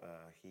himself,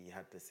 he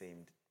had the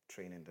same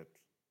training that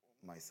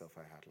myself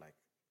I had, like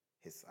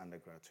his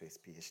undergrad to his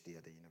PhD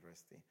at the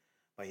university.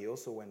 But he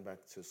also went back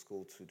to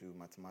school to do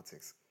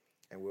mathematics.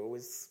 And we're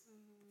always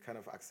kind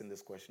of asking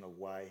this question of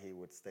why he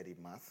would study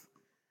math.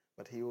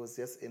 But he was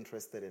just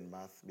interested in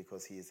math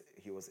because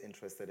he was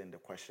interested in the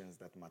questions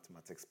that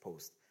mathematics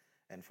posed.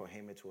 And for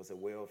him, it was a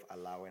way of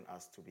allowing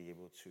us to be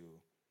able to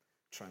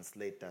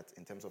translate that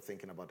in terms of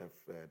thinking about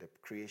the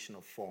creation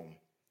of form.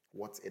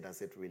 What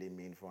does it really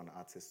mean for an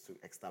artist to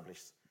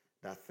establish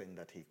that thing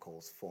that he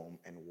calls form,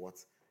 and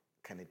what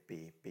can it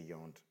be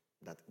beyond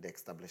that the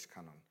established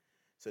canon?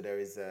 So there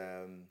is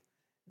an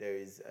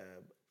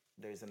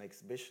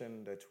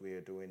exhibition that we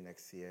are doing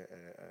next year,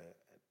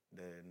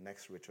 the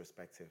next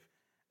retrospective,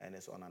 and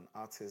it's on an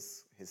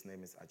artist. His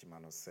name is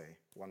Ajiman Osei.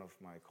 One of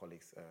my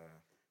colleagues,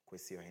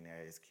 Kwesi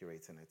Ohinaya, is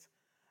curating it.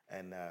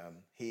 And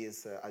he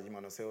is,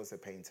 Ajiman Osei was a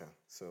painter.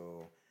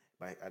 So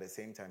at the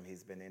same time,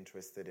 he's been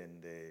interested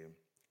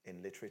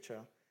in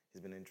literature.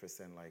 He's been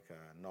interested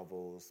in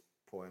novels,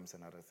 poems,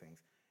 and other things.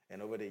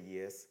 And over the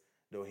years,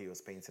 though he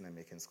was painting and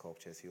making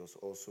sculptures, he was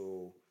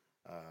also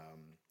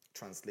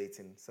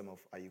translating some of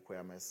Ayu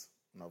Kweame's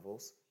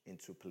novels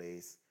into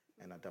plays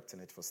and adapting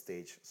it for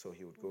stage. So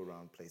he would go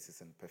around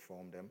places and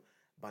perform them.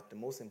 But the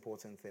most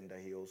important thing that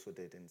he also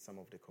did in some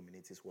of the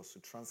communities was to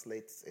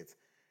translate it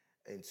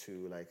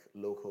into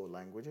local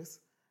languages.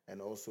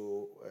 And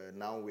also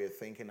now we're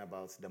thinking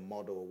about the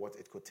model, what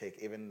it could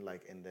take, even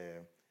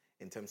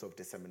in terms of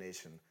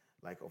dissemination,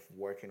 of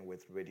working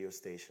with radio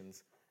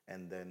stations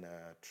and then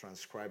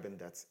transcribing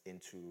that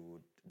into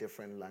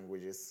different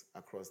languages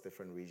across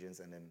different regions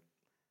and then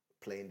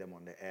playing them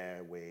on the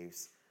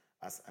airwaves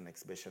as an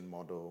exhibition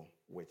model,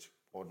 which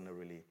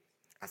ordinarily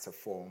as a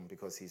form,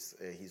 because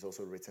he's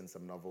also written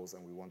some novels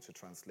and we want to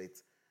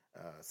translate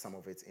some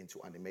of it into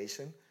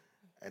animation,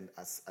 and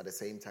at the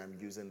same time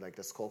using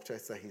the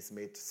sculptures that he's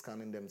made,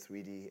 scanning them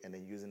 3D and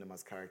then using them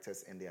as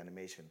characters in the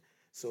animation.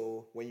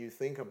 So when you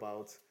think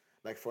about,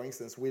 for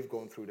instance, we've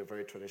gone through the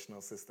very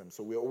traditional system,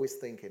 so we're always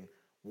thinking,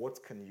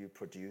 what can you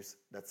produce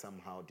that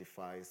somehow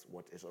defies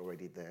what is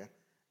already there,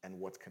 and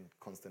what can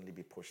constantly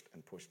be pushed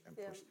and pushed and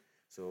pushed.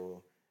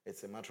 So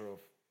it's a matter of,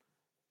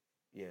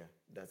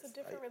 that's... It's a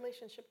different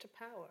relationship to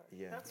power.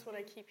 Yeah. That's what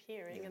I keep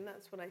hearing, and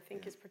that's what I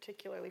think is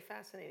particularly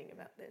fascinating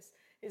about this,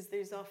 is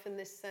there's often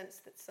this sense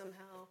that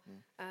somehow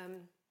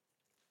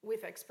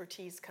with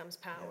expertise comes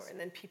power, and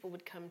then people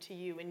would come to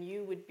you, and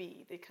you would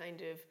be the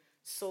kind of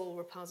sole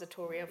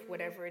repository of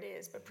whatever it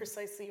is, but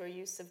precisely your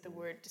use of the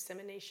word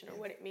dissemination, or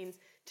what it means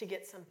to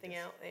get something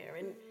out there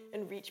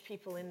and reach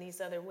people in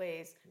these other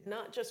ways,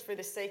 not just for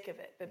the sake of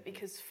it, but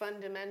because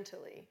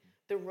fundamentally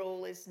the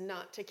role is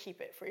not to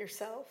keep it for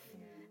yourself,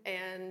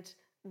 and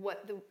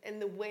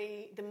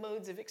the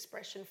modes of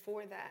expression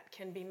for that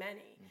can be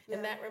many.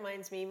 And that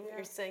reminds me what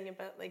you're saying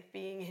about like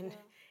being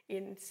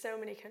in so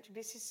many countries.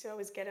 This used to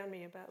always get on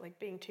me about like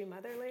being too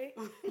motherly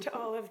to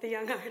all of the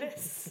young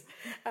artists.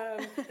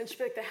 And she'd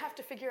be like, they have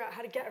to figure out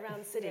how to get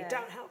around the city.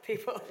 Don't help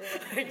people.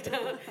 Like,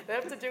 they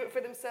have to do it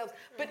for themselves.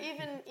 But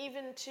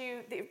even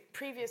to the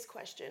previous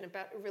question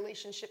about a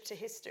relationship to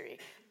history,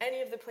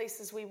 any of the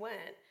places we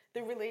went,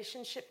 the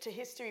relationship to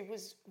history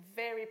was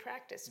very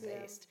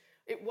practice-based.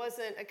 It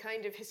wasn't a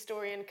kind of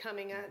historian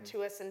coming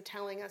to us and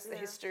telling us the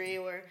history,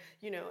 or,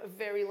 a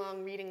very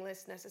long reading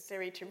list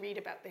necessary to read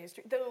about the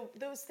history. Though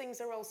those things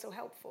are also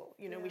helpful.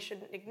 We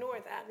shouldn't ignore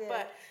that.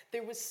 But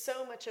there was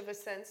so much of a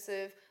sense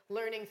of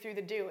learning through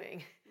the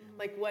doing,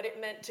 like what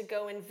it meant to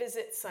go and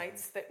visit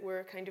sites that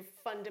were kind of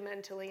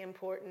fundamentally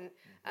important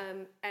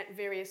at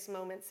various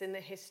moments in the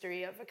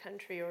history of a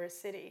country or a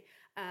city,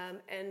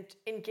 and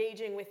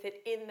engaging with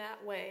it in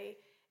that way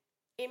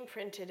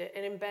imprinted it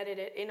and embedded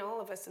it in all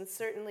of us, and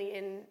certainly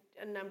in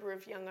a number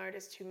of young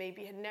artists who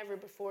maybe had never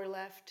before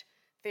left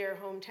their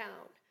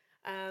hometown.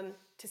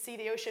 To see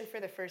the ocean for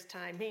the first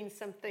time means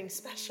something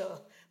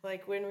special,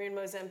 like when we're in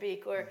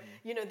Mozambique, or,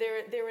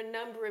 there are a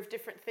number of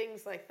different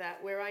things like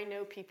that where I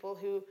know people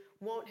who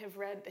won't have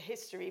read the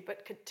history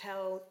but could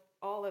tell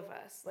all of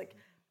us, like,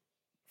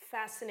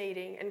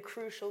 fascinating and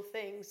crucial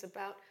things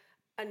about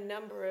a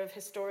number of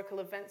historical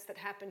events that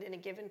happened in a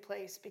given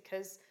place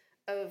because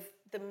of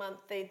the month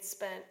they'd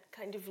spent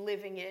kind of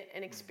living it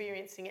and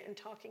experiencing it and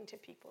talking to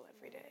people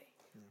every day.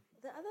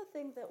 The other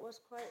thing that was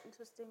quite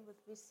interesting with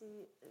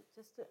VC,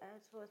 just to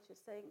add to what you're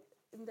saying,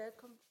 in that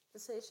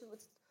conversation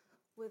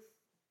with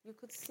you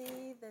could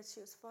see that she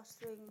was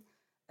fostering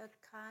a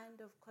kind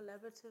of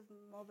collaborative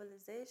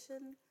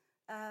mobilization.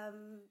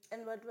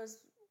 And what was,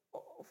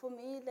 for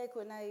me, like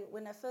when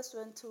I first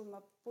went to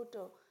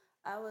Maputo,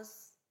 I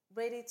was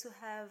ready to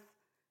have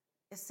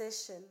a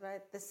session,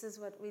 right? This is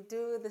what we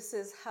do. This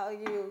is how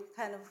you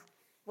kind of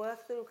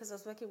work through, because I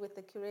was working with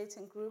the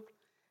curating group.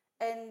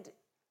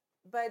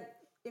 But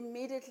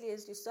immediately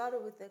as you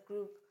started with the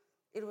group,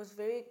 it was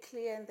very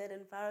clear in that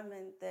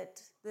environment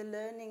that the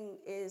learning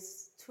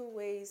is two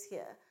ways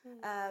here.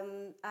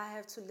 I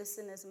have to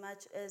listen as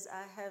much as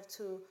I have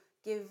to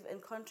give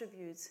and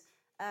contribute.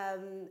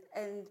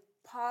 And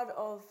part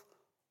of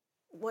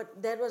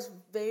what that was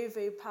very,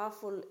 very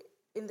powerful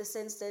in the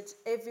sense that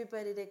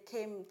everybody that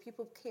came,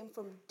 people came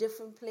from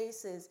different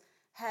places,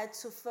 had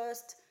to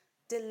first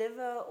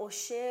deliver or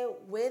share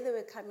where they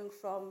were coming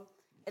from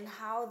and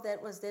how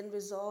that was then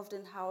resolved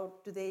and how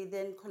do they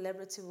then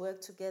collaboratively work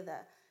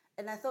together.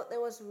 And I thought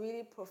that was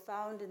really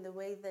profound in the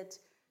way that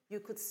you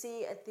could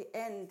see at the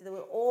end, they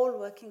were all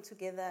working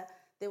together.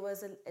 There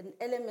was an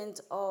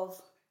element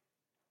of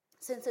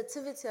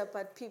sensitivity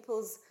about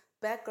people's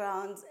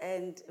backgrounds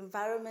and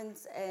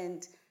environments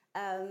and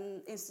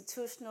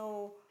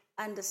institutional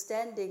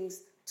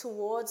understandings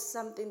towards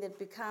something that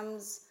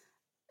becomes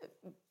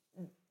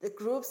the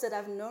groups that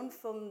I've known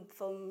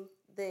from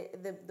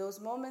those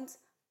moments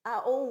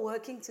are all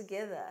working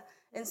together.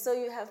 And so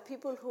you have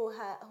people who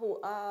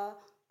are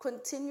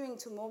continuing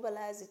to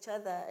mobilize each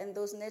other and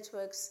those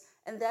networks.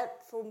 And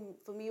that, for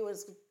me,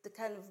 was the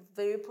kind of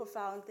very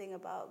profound thing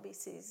about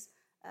BC's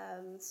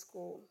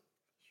school.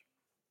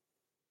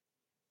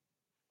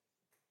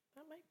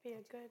 That might be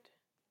a good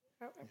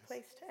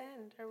place to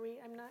end. I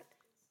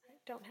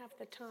don't have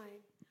the time.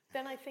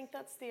 Then I think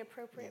that's the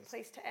appropriate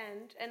place to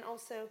end. And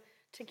also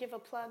to give a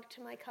plug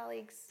to my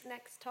colleague's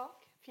next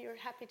talk, if you're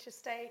happy to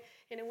stay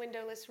in a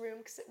windowless room,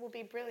 because it will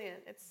be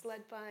brilliant. It's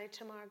led by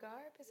Tamar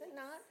Garb, is it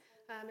not?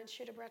 And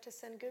Shudabrata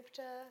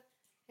Sengupta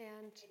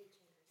and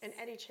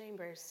Eddie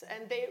Chambers.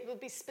 And they will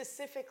be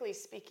specifically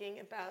speaking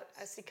about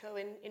ASICO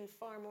in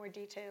far more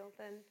detail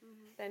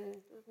than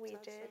we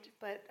did.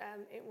 But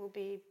it will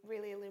be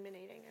really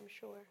illuminating, I'm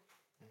sure.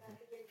 That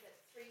begins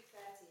at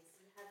 3:30, so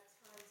you have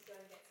time to go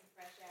and get some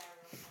fresh air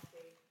or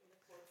coffee. We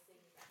look forward to seeing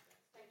you back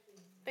there. Thank you.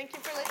 Thank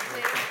you for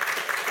listening.